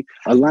know what I mean?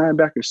 A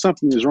linebacker,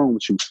 something is wrong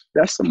with you.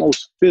 That's the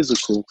most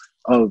physical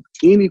of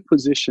any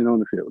position on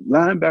the field.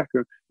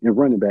 Linebacker and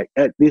running back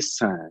at this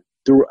time,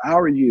 through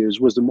our years,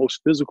 was the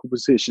most physical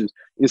positions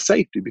in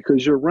safety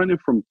because you're running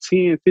from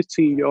 10,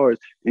 15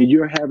 yards and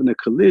you're having a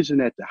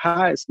collision at the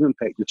highest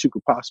impact that you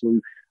could possibly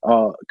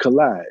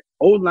collide.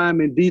 O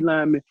linemen, D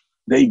linemen,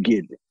 they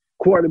get it.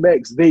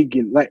 Quarterbacks, they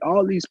get it. Like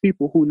all these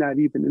people who not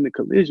even in the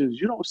collisions,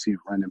 you don't see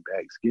running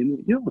backs getting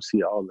it. You don't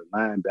see all the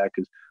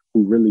linebackers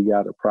who really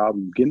got a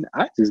problem getting it.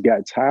 I just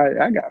got tired.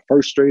 I got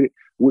frustrated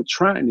with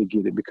trying to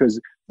get it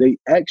because they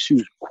ask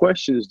you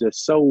questions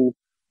that's so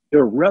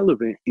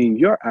irrelevant in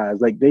your eyes.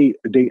 Like they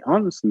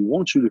honestly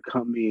want you to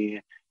come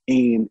in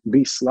and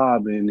be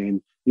slobbing and,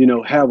 you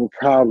know, have a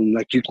problem.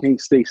 Like you can't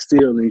stay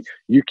still and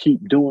you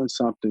keep doing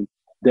something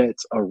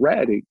that's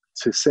erratic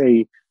to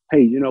say,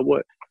 hey, you know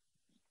what?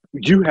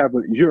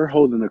 You're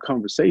holding a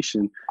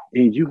conversation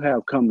and you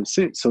have common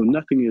sense, so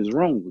nothing is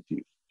wrong with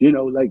you. You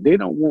know, like they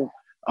don't want,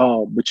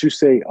 but you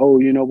say, oh,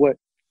 you know what?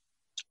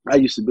 I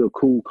used to be a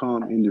cool,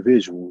 calm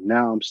individual.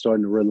 Now I'm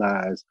starting to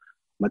realize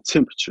my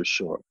temperature's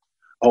short.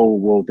 Oh,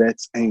 well,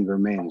 that's anger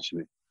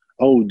management.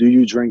 Oh, do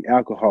you drink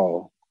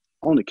alcohol?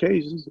 On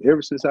occasions,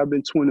 ever since I've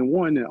been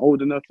 21 and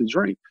old enough to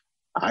drink,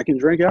 I can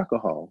drink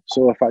alcohol.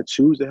 So if I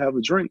choose to have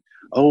a drink,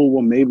 oh,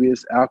 well, maybe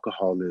it's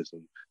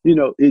alcoholism. You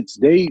know, it's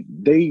they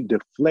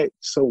deflect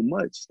so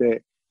much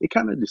that it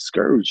kind of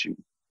discourages you.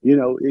 You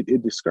know,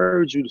 it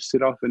discourages you to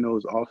sit off in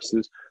those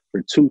offices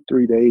for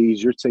 2-3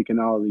 days. You're taking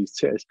all these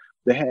tests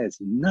that has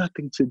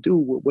nothing to do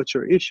with what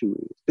your issue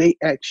is. They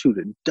ask you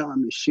the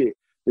dumbest shit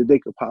that they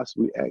could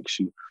possibly ask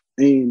you.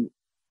 And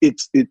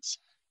it's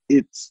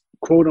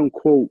quote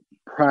unquote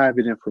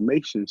private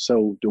information.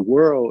 So the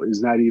world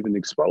is not even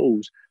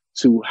exposed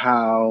to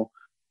how,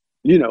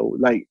 you know,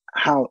 like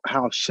how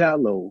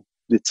shallow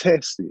the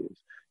test is.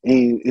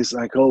 And it's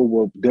like, oh,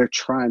 well, they're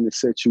trying to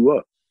set you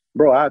up.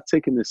 Bro, I've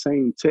taken the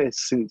same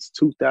test since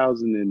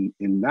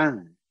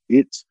 2009.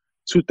 It's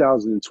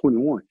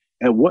 2021.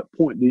 At what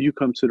point do you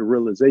come to the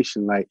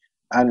realization, like,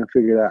 I done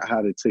figured out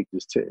how to take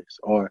this test,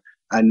 or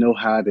I know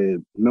how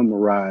to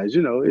memorize?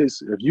 You know,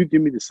 if you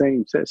give me the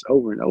same test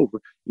over and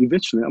over,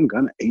 eventually I'm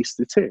going to ace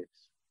the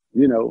test,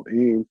 you know,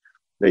 and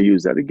they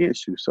use that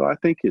against you. So I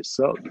think it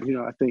sucks. You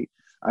know, I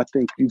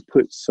think you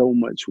put so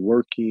much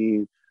work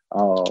in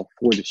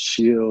for the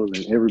Shield,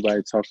 and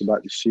everybody talks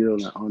about the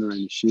Shield and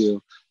honoring the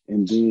Shield.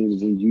 And then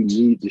when you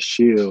need the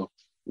Shield,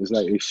 it's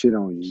like they shit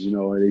on you, you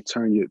know, or they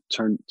turn their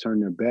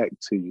back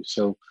to you.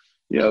 So,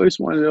 you know, it's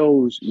one of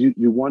those,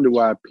 you wonder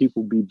why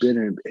people be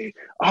bitter and,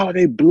 oh,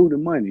 they blew the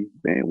money.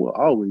 Man, we'll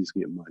always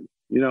get money.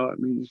 You know what I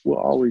mean? We'll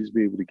always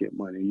be able to get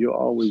money. You'll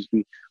always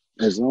be,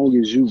 as long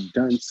as you've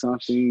done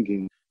something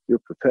and you're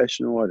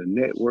professional or the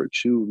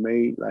networks you've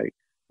made, like,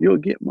 you'll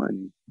get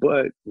money.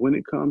 But when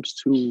it comes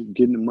to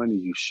getting the money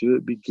you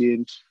should be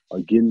getting,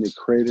 or getting the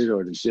credit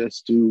or the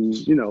just due,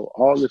 you know,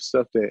 all the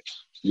stuff that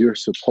you're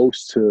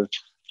supposed to,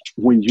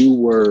 when you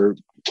were,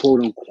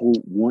 quote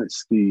unquote,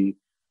 once the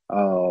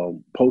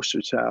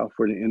poster child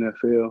for the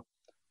NFL,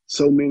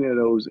 so many of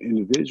those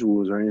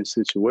individuals are in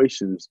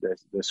situations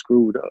that's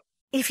screwed up.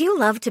 If you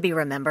love to be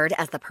remembered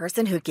as the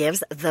person who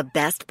gives the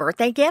best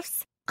birthday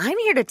gifts, I'm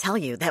here to tell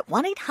you that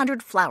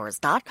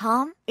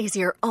 1-800-Flowers.com is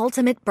your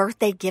ultimate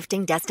birthday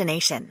gifting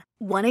destination.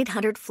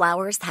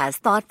 1-800-Flowers has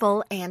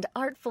thoughtful and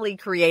artfully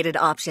created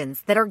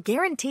options that are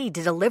guaranteed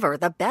to deliver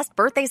the best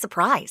birthday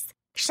surprise.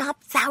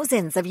 Shop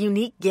thousands of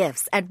unique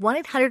gifts at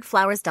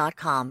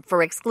 1-800-Flowers.com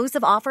for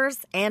exclusive offers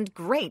and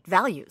great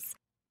values.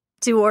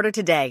 To order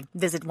today,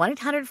 visit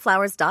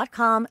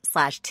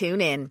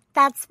 1-800-Flowers.com/tune-in.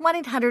 That's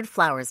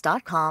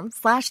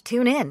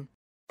 1-800-Flowers.com/tune-in.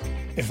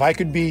 If I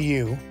could be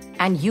you.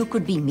 And you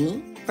could be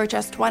me. For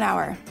just 1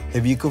 hour.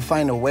 If you could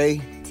find a way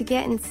to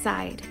get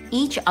inside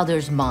each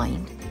other's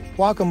mind.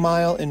 Walk a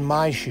mile in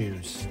my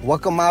shoes.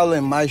 Walk a mile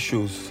in my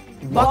shoes.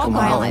 Walk a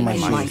mile in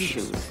my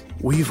shoes.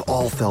 We've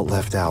all felt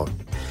left out.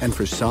 And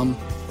for some,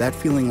 that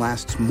feeling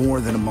lasts more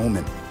than a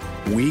moment.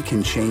 We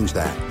can change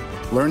that.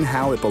 Learn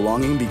how at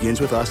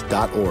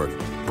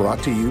belongingbeginswithus.org.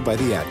 Brought to you by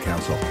the Ad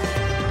Council.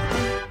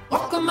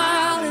 Walk a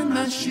mile in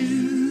my shoes.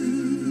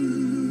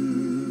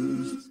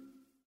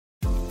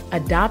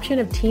 Adoption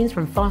of teens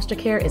from foster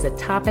care is a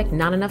topic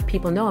not enough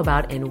people know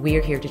about, and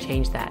we're here to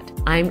change that.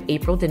 I'm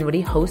April Dinwiddie,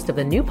 host of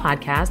the new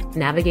podcast,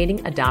 Navigating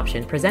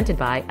Adoption, presented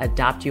by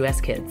Adopt US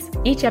Kids.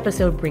 Each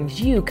episode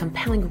brings you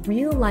compelling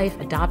real-life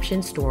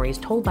adoption stories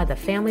told by the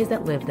families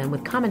that live them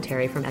with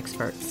commentary from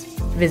experts.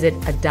 Visit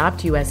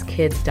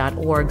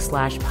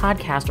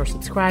adoptuskids.org/podcast or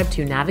subscribe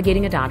to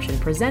Navigating Adoption,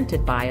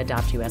 presented by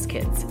Adopt US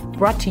Kids.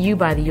 Brought to you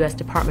by the U.S.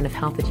 Department of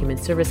Health and Human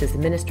Services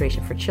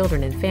Administration for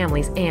Children and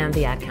Families and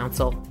the Ad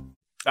Council.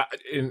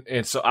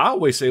 And so I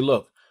always say,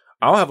 look,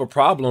 I don't have a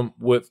problem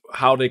with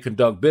how they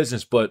conduct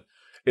business, but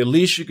at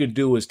least you can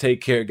do is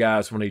take care of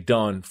guys when they're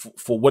done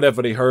for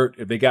whatever they hurt.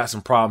 If they got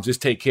some problems,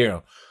 just take care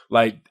of them.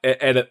 Like,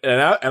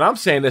 and I'm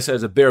saying this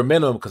as a bare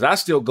minimum because I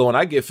still go and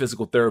I get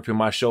physical therapy in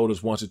my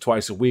shoulders once or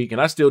twice a week, and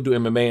I still do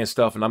MMA and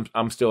stuff, and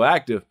I'm still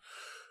active.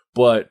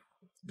 But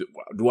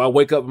do I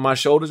wake up and my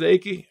shoulders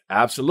achy?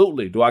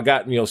 Absolutely. Do I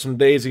got some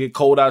days it get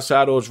cold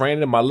outside or it's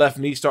raining and my left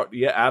knee start?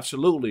 Yeah,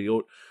 absolutely.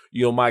 Or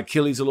my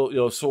Achilles a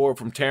little sore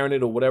from tearing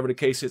it or whatever the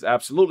case is.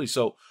 Absolutely.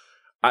 So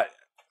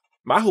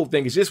my whole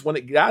thing is just when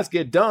guys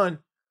get done,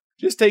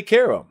 just take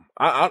care of them.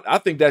 I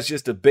think that's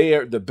just the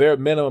bare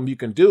minimum you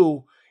can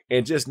do,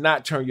 and just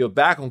not turn your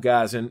back on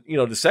guys. And,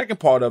 the second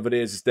part of it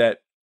is that,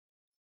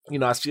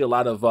 I see a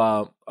lot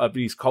of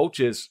these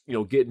coaches,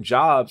 getting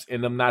jobs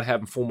and them not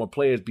having former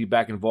players be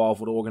back involved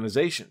with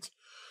organizations.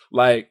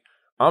 Like,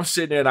 I'm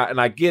sitting there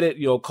and I get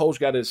it. Coach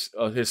got his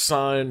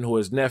son or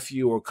his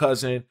nephew or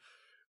cousin,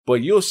 but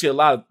you'll see a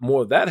lot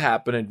more of that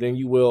happening than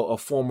you will a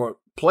former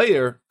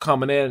player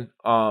coming in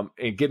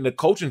and getting a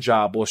coaching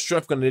job or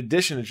strength and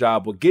addition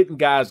job or getting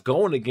guys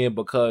going again.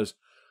 Because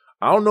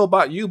I don't know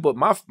about you, but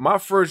my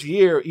first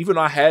year, even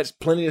though I had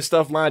plenty of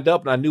stuff lined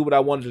up and I knew what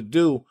I wanted to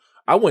do,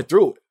 I went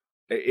through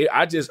it.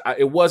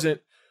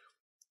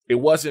 It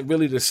wasn't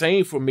really the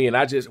same for me. And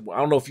I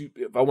don't know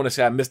if I want to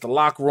say I missed the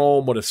locker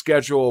room or the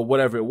schedule or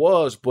whatever it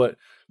was, but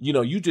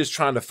you just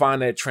trying to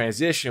find that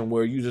transition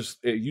where you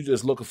just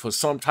looking for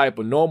some type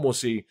of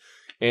normalcy.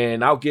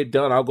 And I'll get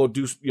done. I'll go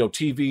do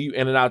TV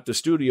in and out the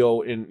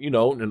studio in in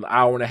an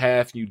hour and a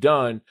half and you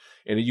done.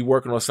 And then you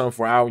working on something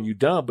for an hour and you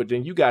done. But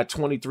then you got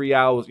 23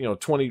 hours,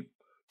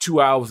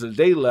 22 hours a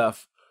day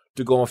left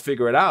to go and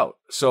figure it out.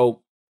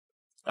 So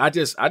I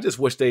just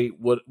wish they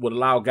would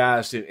allow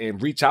guys to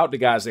and reach out to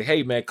guys and say,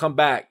 hey man, come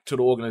back to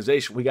the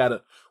organization. We got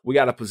a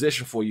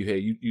position for you here.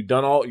 You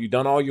done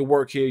all your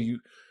work here.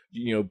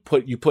 You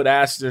put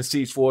asses in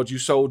seats for us. You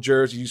sold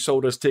jerseys. You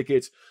sold us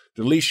tickets.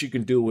 The least you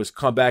can do is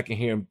come back in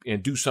here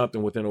and do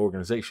something within the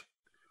organization.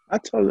 I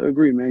totally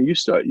agree, man. You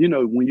start,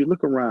 when you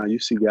look around, you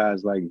see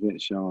guys like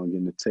Vince Young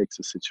in the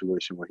Texas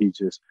situation where he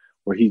just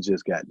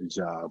got the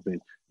job,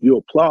 and you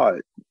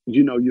applaud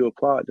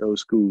those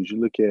schools.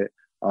 You look at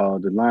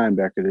the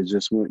linebacker that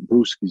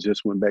Brewski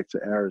just went back to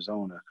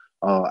Arizona.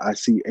 I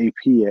see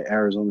AP at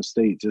Arizona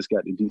State just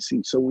got to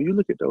DC. So when you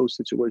look at those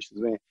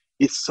situations, man,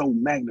 it's so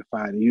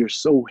magnified, and you're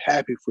so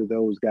happy for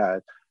those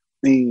guys.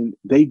 And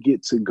they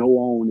get to go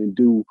on and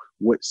do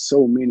what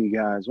so many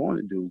guys want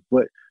to do.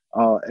 But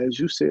as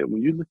you said,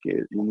 when you look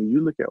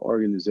at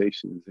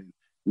organizations and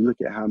you look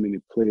at how many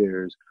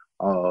players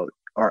are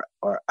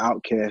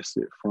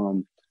outcasted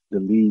from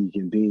the league,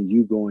 and then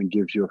you go and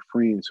give your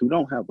friends who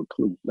don't have a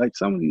clue. Like,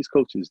 some of these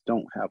coaches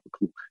don't have a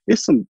clue.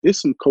 It's some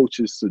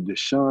coaches to the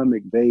Sean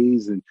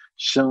McVays and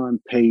Sean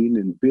Payton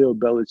and Bill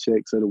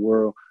Belichick's of the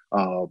world,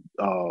 the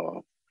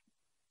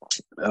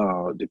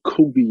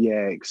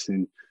Kubiaks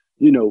and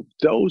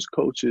those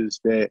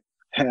coaches that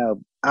have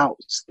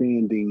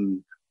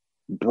outstanding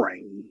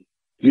brain.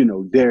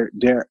 Their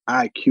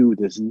IQ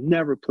that's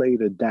never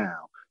played a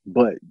down,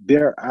 but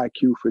their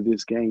IQ for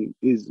this game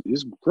is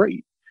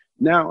great.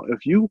 Now,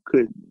 if you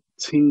could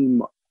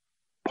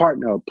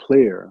partner a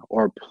player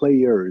or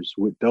players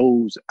with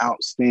those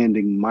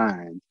outstanding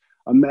minds,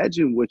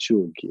 imagine what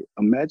you'll get.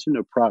 Imagine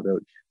the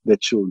product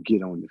that you'll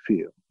get on the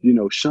field.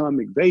 Sean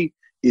McVay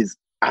is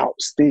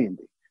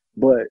outstanding,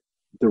 but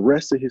the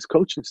rest of his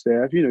coaching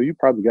staff, you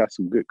probably got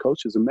some good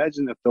coaches.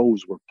 Imagine if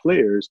those were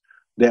players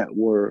that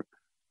were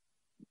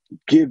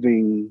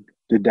giving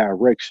the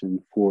direction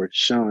for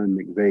Sean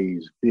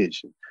McVay's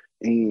vision.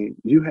 And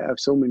you have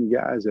so many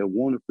guys that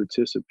want to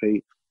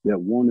participate, that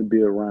want to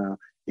be around,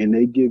 and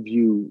they give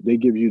you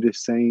the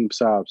same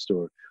sob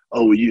story.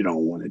 Oh, you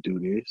don't want to do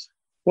this.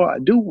 Well, I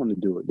do want to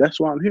do it. That's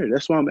why I'm here.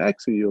 That's why I'm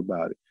asking you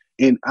about it.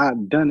 And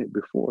I've done it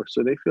before.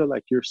 So they feel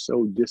like you're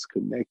so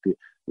disconnected.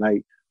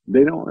 Like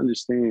they don't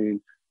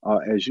understand,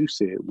 as you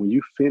said, when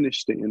you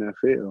finished the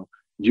NFL,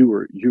 you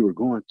were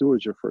going through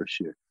it your first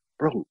year.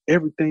 Bro,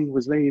 everything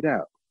was laid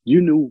out.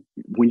 You knew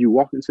when you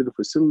walk into the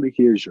facility,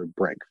 here's your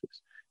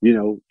breakfast.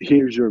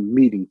 Here's your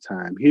meeting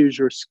time. Here's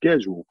your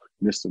schedule,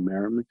 Mr.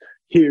 Merriman.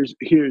 Here's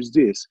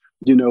this.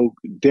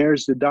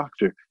 There's the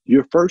doctor.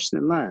 You're first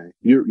in line.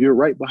 You're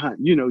right behind.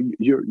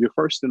 You're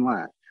first in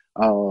line.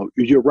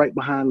 You're right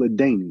behind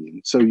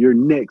LaDainian. So you're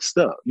next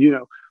up.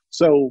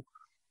 So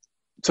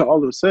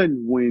all of a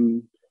sudden,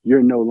 when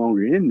you're no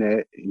longer in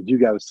that, you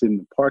got to sit in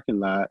the parking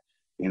lot,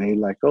 and they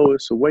like, oh,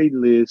 it's a wait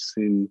list,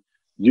 and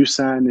you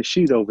sign the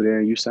sheet over there,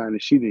 and you sign the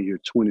sheet, and you're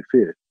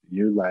 25th.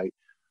 You're like,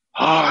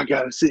 oh, I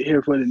got to sit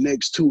here for the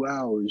next 2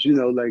 hours.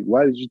 Like,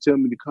 why did you tell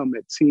me to come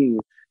at 10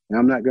 and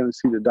I'm not going to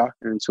see the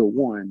doctor until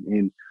 1?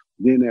 And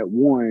then at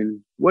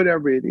 1,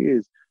 whatever it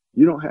is,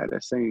 you don't have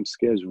that same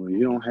schedule.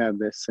 You don't have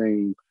that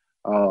same,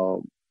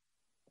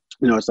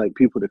 it's like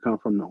people that come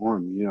from the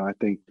Army. I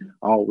think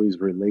I always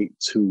relate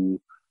to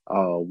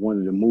one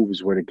of the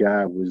movies where the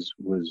guy was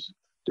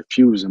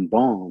defusing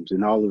bombs,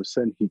 and all of a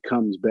sudden he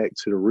comes back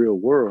to the real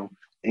world,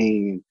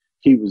 and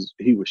he was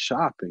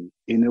shopping,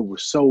 and he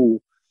was so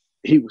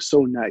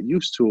not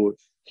used to it,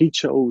 he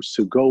chose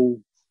to go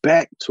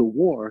back to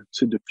war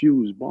to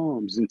defuse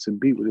bombs and to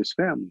be with his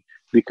family,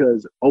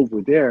 because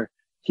over there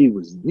he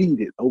was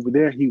needed. Over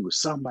there he was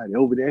somebody.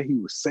 Over there he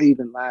was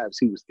saving lives.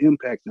 He was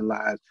impacting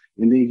lives.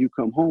 And then you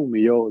come home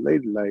and your old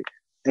lady like,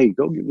 hey,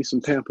 go get me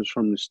some Pampers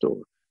from the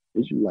store.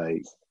 And you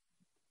like,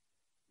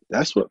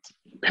 that's what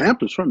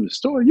Pampers from the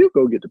store? You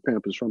go get the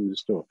Pampers from the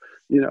store.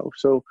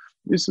 So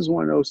this is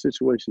one of those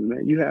situations,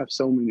 man. You have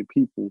so many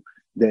people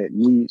that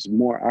needs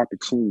more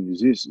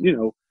opportunities.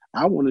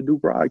 I want to do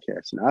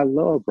broadcasting. I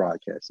love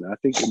broadcasting. I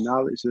think the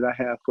knowledge that I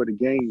have for the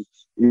game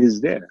is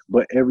there.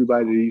 But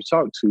everybody that you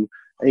talk to,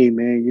 hey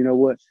man, you know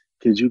what?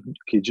 Could you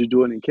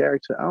do it in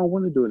character? I don't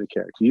want to do it in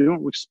character. You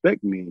don't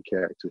respect me in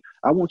character.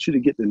 I want you to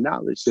get the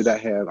knowledge that I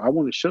have. I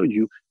want to show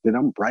you that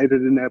I'm brighter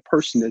than that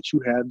person that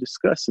you have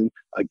discussing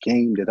a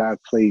game that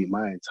I've played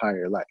my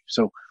entire life.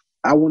 So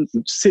I want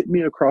to sit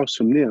me across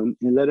from them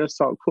and let us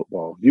talk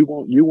football. You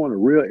want a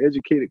real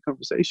educated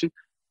conversation?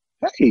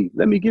 Hey,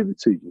 let me give it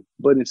to you.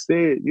 But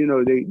instead,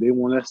 they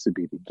want us to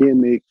be the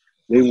gimmick.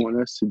 They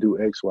want us to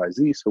do X, Y,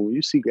 Z. So when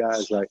you see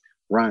guys like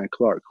Ryan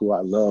Clark, who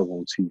I love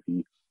on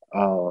TV,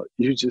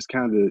 you just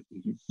kind of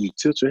you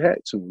tilt your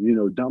hat to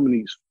him.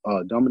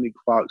 Dominique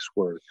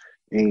Foxworth,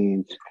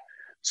 and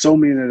so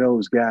many of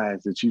those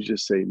guys that you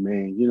just say,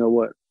 man, you know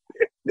what?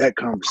 That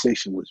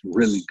conversation was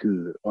really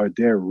good, or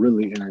they're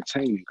really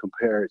entertaining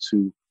compared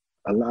to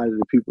a lot of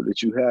the people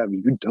that you have,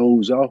 and you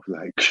doze off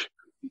like,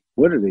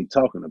 what are they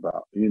talking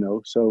about?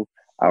 So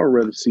I would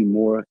rather see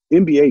more.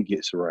 NBA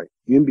gets it right.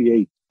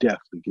 NBA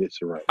definitely gets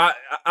it right.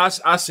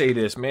 I say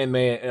this, man.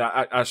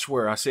 I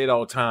swear, I say it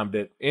all the time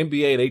that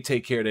NBA, they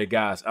take care of their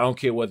guys. I don't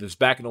care whether it's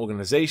back in the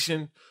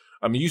organization.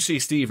 I mean, you see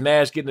Steve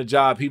Nash getting a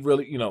job. He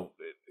really,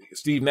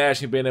 Steve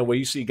Nash has been there where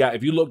you see guys.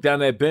 If you look down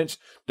that bench,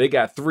 they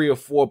got 3 or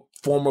 4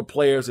 former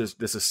players as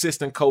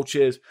assistant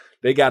coaches.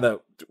 They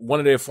got one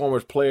of their former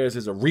players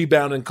is a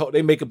rebounding coach.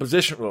 They make a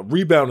position a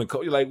rebounding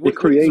coach. You're like,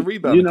 what's a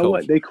rebounding coach?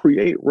 What? They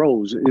create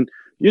roles. And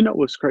you know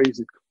what's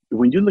crazy?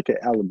 When you look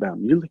at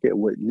Alabama, you look at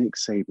what Nick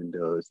Saban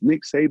does.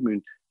 Nick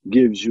Saban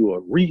gives you a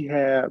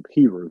rehab.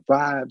 He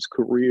revives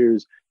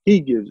careers.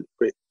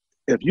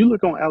 If you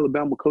look on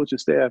Alabama coaching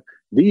staff,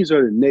 these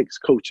are the next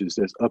coaches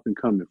that's up and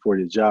coming for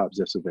the jobs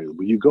that's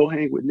available. You go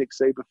hang with Nick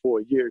Saban for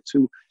a year or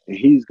two, and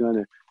he's going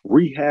to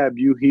rehab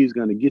you. He's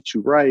going to get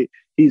you right.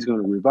 He's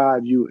going to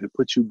revive you and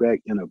put you back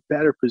in a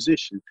better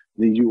position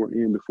than you were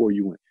in before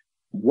you went.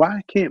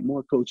 Why can't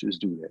more coaches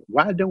do that?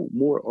 Why don't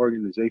more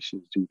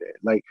organizations do that?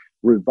 Like,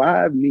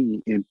 revive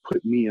me and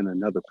put me in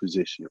another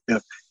position.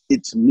 If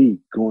it's me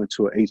going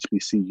to a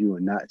HBCU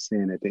and not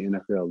staying at the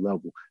NFL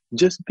level,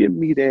 just give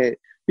me that,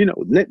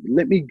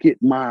 let me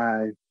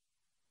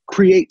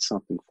create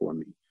something for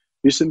me.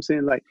 You see what I'm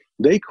saying? Like,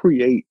 they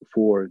create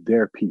for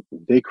their people.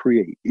 They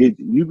create it.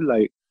 You be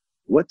like,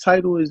 what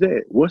title is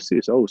that? What's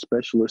this? Oh,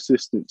 special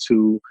assistant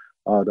to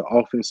the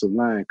offensive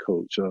line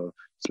coach,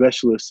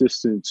 special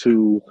assistant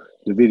to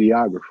the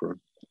videographer.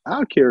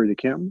 I'll carry the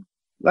camera.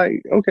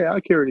 Like, okay, I'll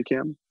carry the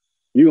camera.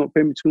 You gonna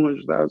pay me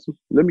 $200,000?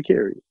 Let me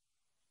carry it.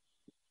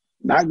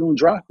 Not gonna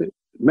drop it.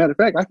 Matter of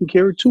fact, I can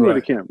carry 2 of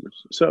the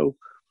cameras. So,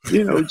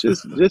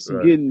 just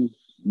right. Getting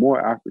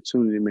more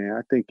opportunity, man.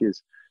 I think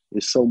is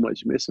so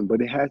much missing,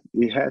 but it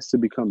has to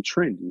become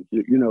trendy.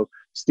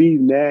 Steve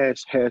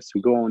Nash has to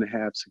go on and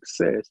have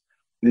success,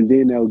 and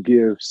then they'll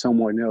give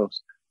someone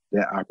else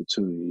that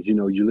opportunity.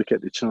 You look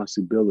at the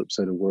Chauncey Billups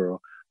of the world.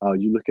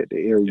 You look at the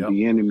Eric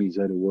Bieniemys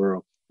of the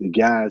world, the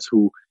guys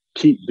who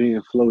keep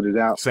being floated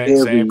out every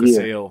Sam year.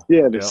 Cassell.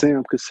 Yeah, the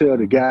Sam Cassell,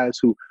 the guys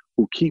who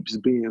keeps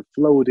being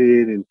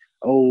floated and,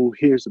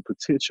 here's the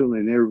potential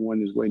and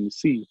everyone is waiting to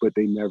see, but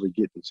they never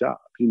get the job.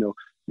 You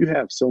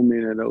have so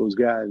many of those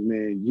guys,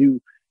 man. You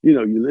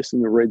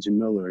listen to Reggie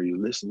Miller, you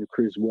listen to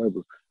Chris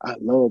Webber. I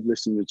love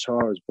listening to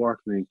Charles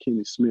Barkley and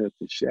Kenny Smith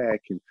and Shaq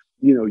and,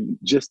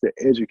 just the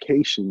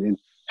education and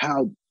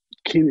how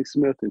Kenny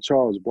Smith and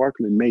Charles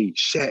Barkley made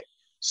Shaq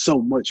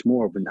so much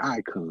more of an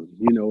icon,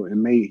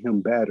 and made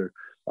him better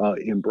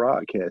in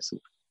broadcasting.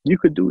 You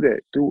could do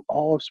that through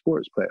all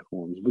sports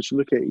platforms, but you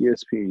look at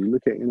ESPN, you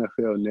look at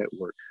NFL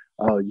Network,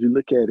 you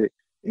look at it,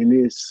 and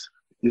it's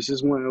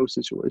just one of those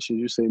situations.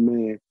 You say,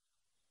 man,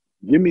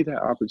 give me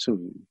that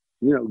opportunity.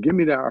 Give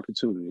me that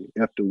opportunity.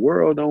 If the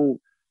world don't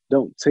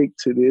take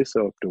to this,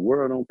 or if the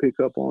world don't pick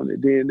up on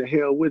it, then the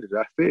hell with it.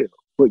 I fail.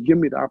 But give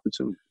me the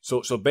opportunity.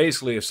 So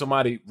basically, if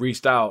somebody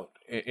reached out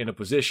in a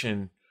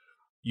position,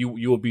 you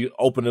will be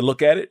open to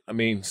look at it.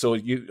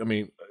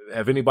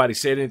 Have anybody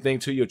said anything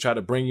to you or try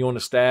to bring you on the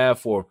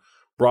staff or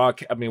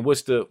broadcast?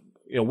 What's the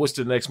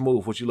next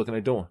move? What you looking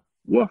at doing?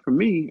 Well, for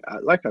me,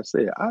 like I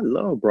said, I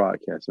love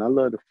broadcasting. I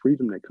love the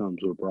freedom that comes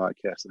with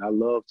broadcasting. I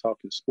love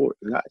talking sports.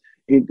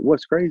 And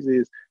what's crazy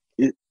is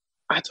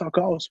I talk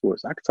all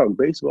sports. I can talk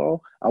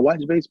baseball. I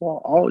watch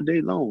baseball all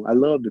day long. I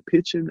love the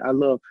pitching.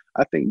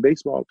 I think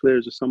baseball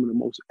players are some of the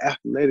most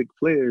athletic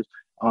players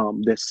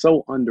that's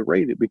so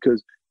underrated,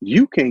 because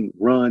you can't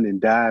run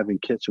and dive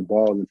and catch a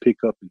ball and pick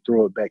up and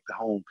throw it back to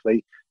home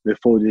plate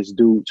before this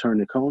dude turn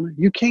the corner.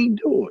 You can't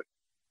do it.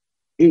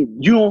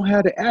 And you don't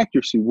have the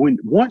accuracy.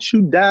 Once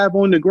you dive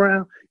on the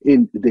ground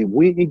and the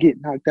wind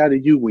get knocked out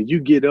of you, when you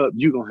get up,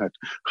 you're going to have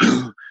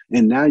to,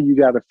 and now you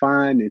got to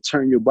find and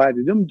turn your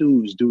body. Them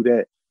dudes do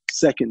that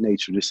second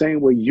nature. The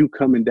same way you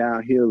coming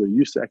downhill or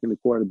you sacking the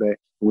quarterback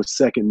with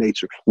second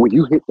nature. When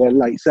you hit that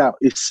lights out,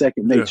 it's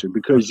second nature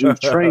because you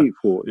trained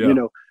for it,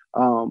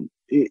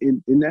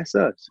 and that's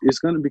us. It's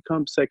going to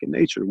become second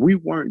nature. We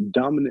weren't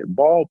dominant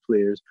ball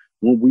players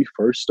when we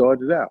first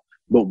started out,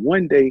 but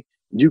one day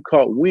you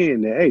caught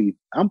wind that, hey,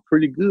 I'm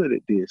pretty good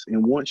at this.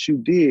 And once you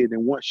did,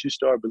 and once you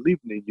started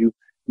believing in you,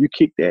 you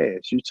kicked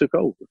ass, you took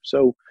over.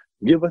 So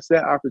give us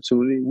that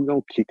opportunity. We're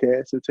going to kick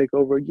ass and take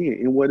over again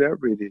in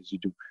whatever it is you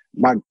do.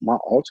 My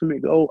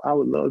ultimate goal, I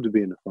would love to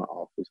be in the front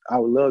office. I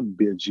would love to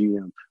be a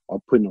GM or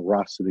putting a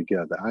roster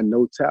together. I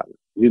know talent,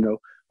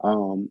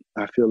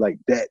 I feel like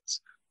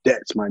that's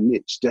my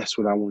niche. That's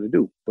what I want to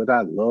do. But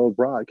I love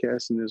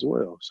broadcasting as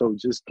well. So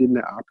just getting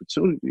that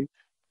opportunity,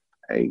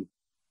 hey.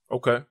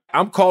 Okay.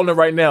 I'm calling it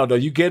right now, though.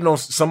 You getting on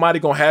somebody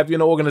going to have you in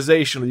the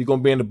organization, or you going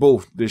to be in the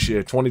booth this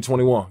year,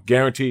 2021,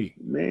 guaranteed?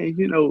 Man,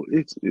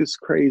 it's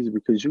crazy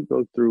because you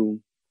go through,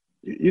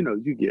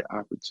 you get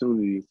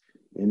opportunity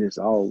and it's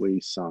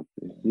always something,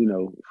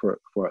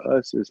 for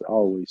us, it's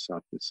always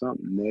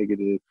something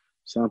negative,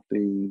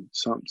 something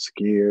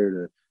scared,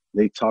 or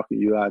they talking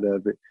you out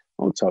of it.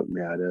 Don't talk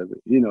me out of it.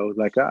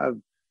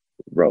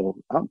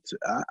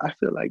 I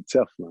feel like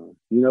Teflon,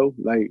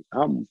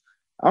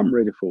 I'm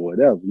ready for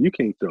whatever. You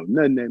can't throw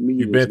nothing at me.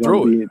 You've been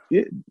through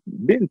it.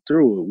 Been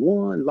through it.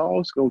 Won,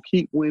 lost, gonna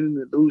keep winning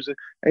and losing.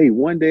 Hey,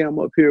 one day I'm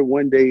up here,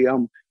 one day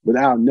but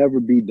I'll never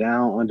be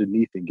down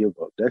underneath and give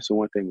up. That's the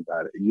one thing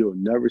about it. You'll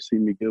never see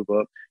me give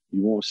up.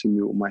 You won't see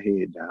me with my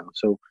head down.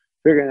 So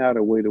figuring out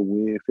a way to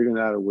win, figuring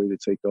out a way to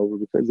take over,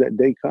 because that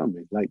day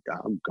coming,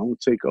 I'm gonna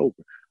take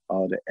over.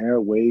 The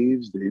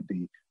airwaves,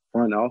 the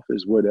front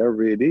office,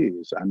 whatever it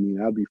is.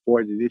 I'll be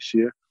 40 this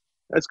year.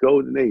 That's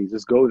golden age.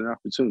 It's golden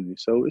opportunity.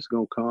 So it's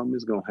going to come.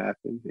 It's going to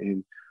happen.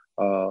 And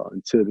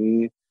until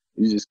then,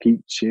 you just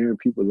keep cheering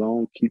people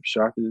on, keep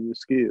sharpening the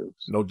skills.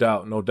 No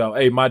doubt. No doubt.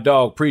 Hey, my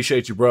dog,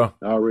 appreciate you, bro.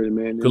 Already,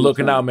 man. Good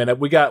looking out, man.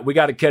 We got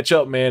to catch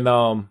up, man.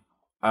 I'm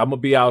going to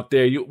be out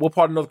there. What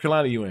part of North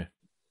Carolina you in?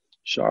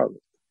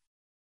 Charlotte.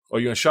 Oh,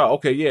 you're in Charlotte?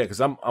 Okay, yeah,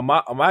 because I'm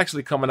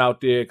actually coming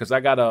out there because I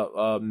got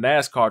a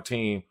NASCAR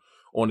team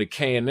on the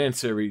K&N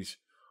series.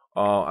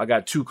 I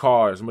got 2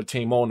 cars. I'm a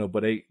team owner,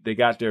 but they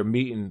got their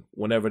meeting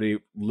whenever they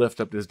lift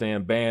up this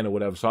damn band or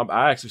whatever. So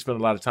I actually spend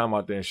a lot of time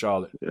out there in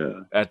Charlotte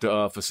at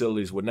the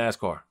facilities with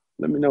NASCAR.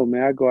 Let me know,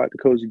 man. I go out to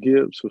Coach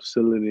Gibbs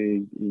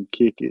facility and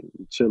kick it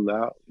and chill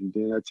out. And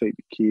then I take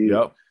the kids,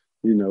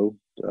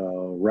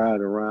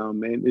 ride around,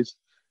 man.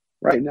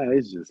 Right now,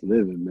 it's just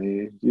living,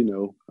 man.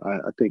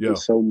 I think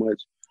there's so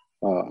much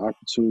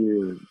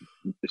opportunity.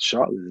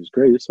 Charlotte is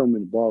great. There's so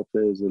many ball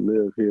players that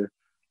live here.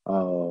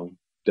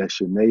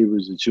 That's your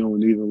neighbors that you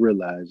don't even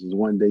realize. Is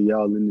one day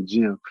y'all in the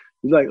gym.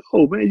 He's like,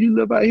 oh, man, you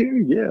live out here?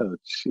 Yeah.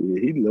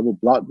 Shit, he live a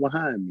block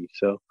behind me.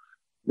 So,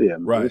 yeah,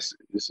 man, right.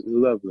 It's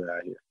lovely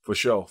out here. For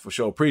sure.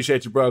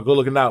 Appreciate you, bro. Good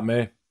looking out,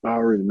 man.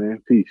 Already,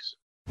 man. Peace.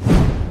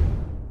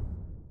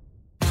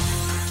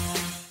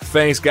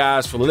 Thanks,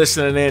 guys, for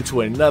listening in to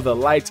another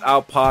Lights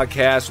Out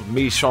podcast with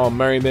me, Sean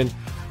Merriman.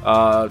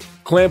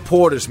 Clint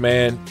Portis,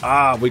 man.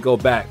 We go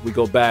back.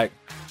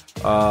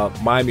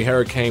 Miami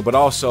Hurricane, but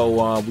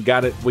also we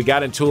got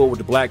into it with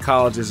the black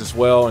colleges as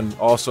well, and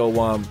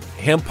also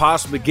him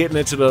possibly getting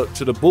into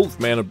the booth,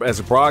 man, as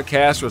a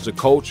broadcaster, as a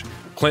coach.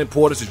 Clint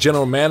Portis, the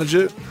general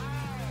manager.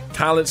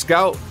 talent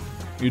scout,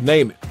 you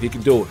name it, he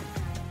can do it.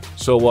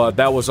 So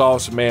that was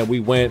awesome, man. We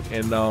went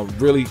and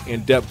really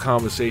in-depth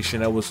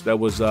conversation. That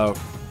was a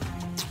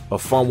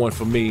fun one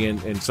for me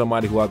and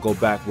somebody who I go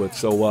back with.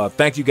 So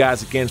thank you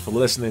guys again for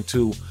listening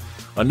to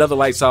another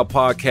Lights Out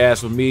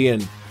podcast with me.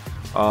 And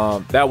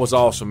that was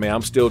awesome, man.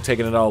 I'm still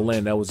taking it all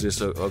in. That was just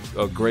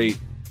a great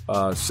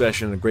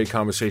session, a great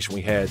conversation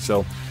we had.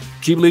 So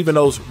keep leaving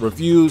those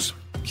reviews.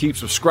 Keep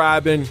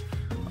subscribing.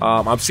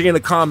 I'm seeing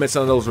the comments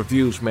on those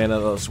reviews, man.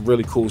 Some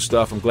really cool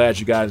stuff. I'm glad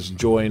you guys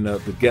enjoying the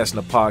guests in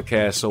the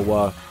podcast.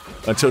 So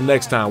until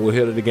next time, we'll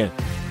hit it again.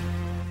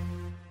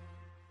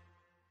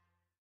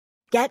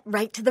 Get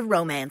right to the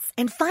romance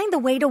and find the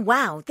way to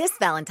wow this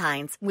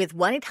Valentine's with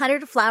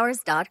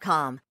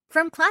 1-800-Flowers.com.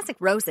 From classic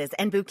roses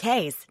and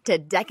bouquets to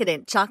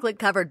decadent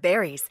chocolate-covered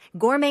berries,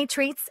 gourmet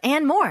treats,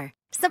 and more.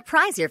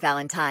 Surprise your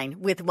Valentine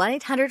with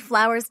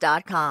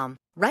 1-800-Flowers.com.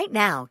 Right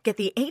now, get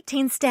the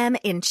 18-stem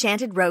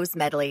Enchanted Rose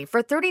Medley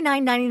for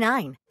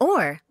 $39.99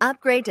 or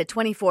upgrade to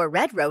 24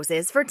 red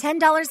roses for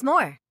 $10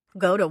 more.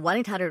 Go to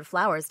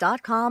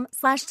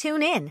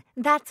 1-800-Flowers.com/tune-in.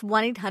 That's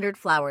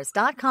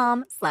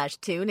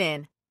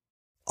 1-800-Flowers.com/tune-in.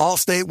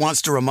 Allstate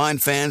wants to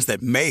remind fans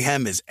that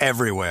mayhem is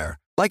everywhere,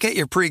 like at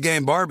your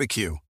pregame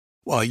barbecue.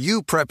 While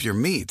you prep your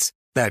meats,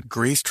 that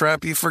grease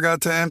trap you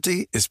forgot to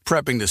empty is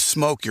prepping to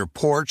smoke your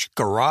porch,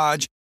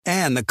 garage,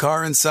 and the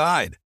car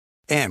inside.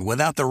 And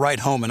without the right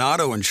home and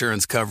auto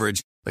insurance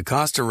coverage, the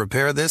cost to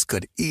repair this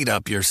could eat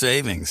up your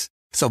savings.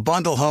 So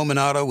bundle home and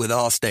auto with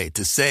Allstate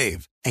to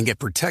save and get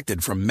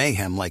protected from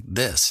mayhem like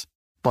this.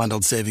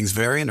 Bundled savings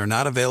vary and are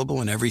not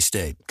available in every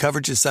state.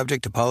 Coverage is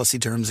subject to policy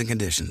terms and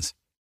conditions.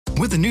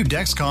 With the new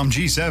Dexcom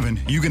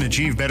G7, you can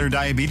achieve better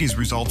diabetes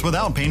results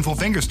without painful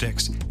finger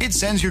sticks. It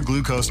sends your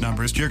glucose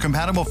numbers to your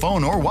compatible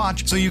phone or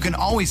watch so you can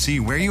always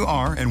see where you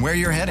are and where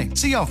you're heading.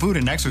 See how food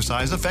and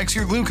exercise affects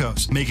your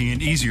glucose, making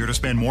it easier to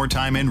spend more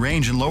time in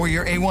range and lower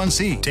your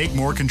A1C. Take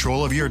more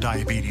control of your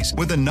diabetes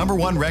with the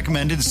 #1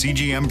 recommended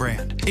CGM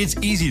brand. It's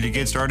easy to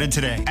get started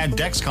today at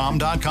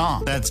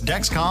Dexcom.com. That's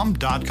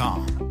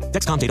Dexcom.com.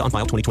 Dexcom data on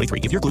file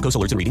 2023. If your glucose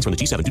alerts and readings from the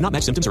G7 do not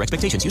match symptoms or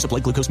expectations, use a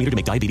blood glucose meter to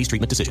make diabetes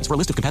treatment decisions. For a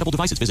list of compatible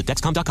devices, visit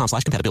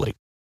Dexcom.com/compatibility.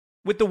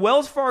 With the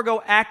Wells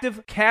Fargo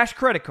Active Cash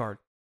Credit Card,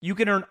 you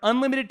can earn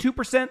unlimited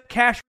 2%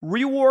 cash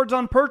rewards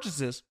on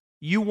purchases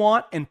you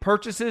want and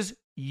purchases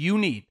you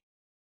need.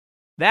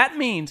 That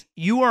means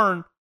you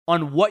earn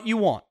on what you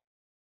want,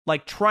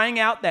 like trying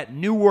out that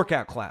new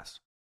workout class,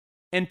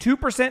 and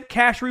 2%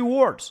 cash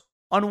rewards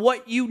on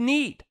what you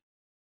need,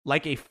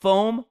 like a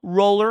foam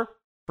roller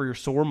for your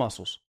sore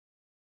muscles.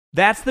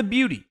 That's the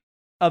beauty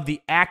of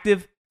the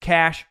Active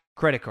Cash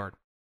Credit Card.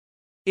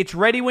 It's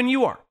ready when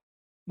you are,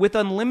 with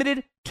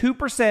unlimited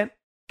 2%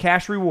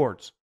 cash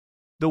rewards.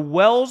 The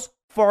Wells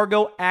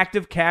Fargo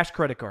Active Cash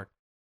Credit Card.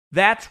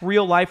 That's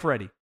real life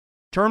ready.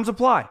 Terms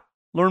apply.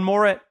 Learn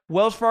more at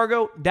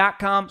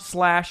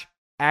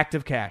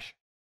wellsfargo.com/activecash.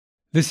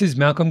 This is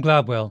Malcolm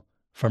Gladwell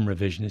from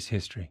Revisionist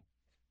History.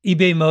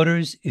 eBay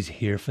Motors is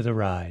here for the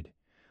ride.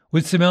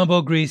 With some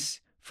elbow grease,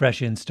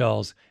 fresh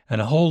installs, and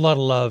a whole lot of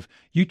love,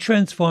 you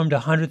transformed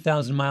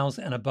 100,000 miles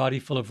and a body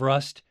full of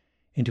rust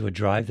into a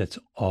drive that's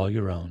all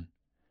your own.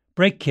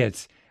 Brake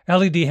kits,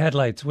 LED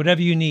headlights,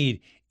 whatever you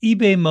need,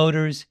 eBay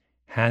Motors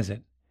has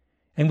it.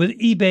 And with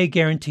eBay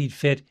Guaranteed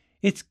Fit,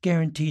 it's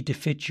guaranteed to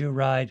fit your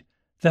ride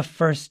the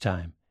first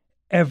time,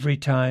 every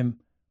time,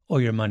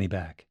 or your money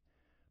back.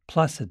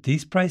 Plus, at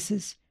these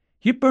prices,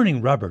 you're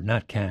burning rubber,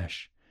 not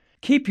cash.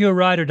 Keep your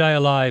ride or die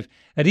alive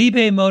at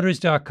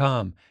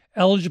ebaymotors.com.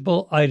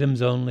 Eligible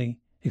items only.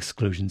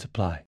 Exclusions apply.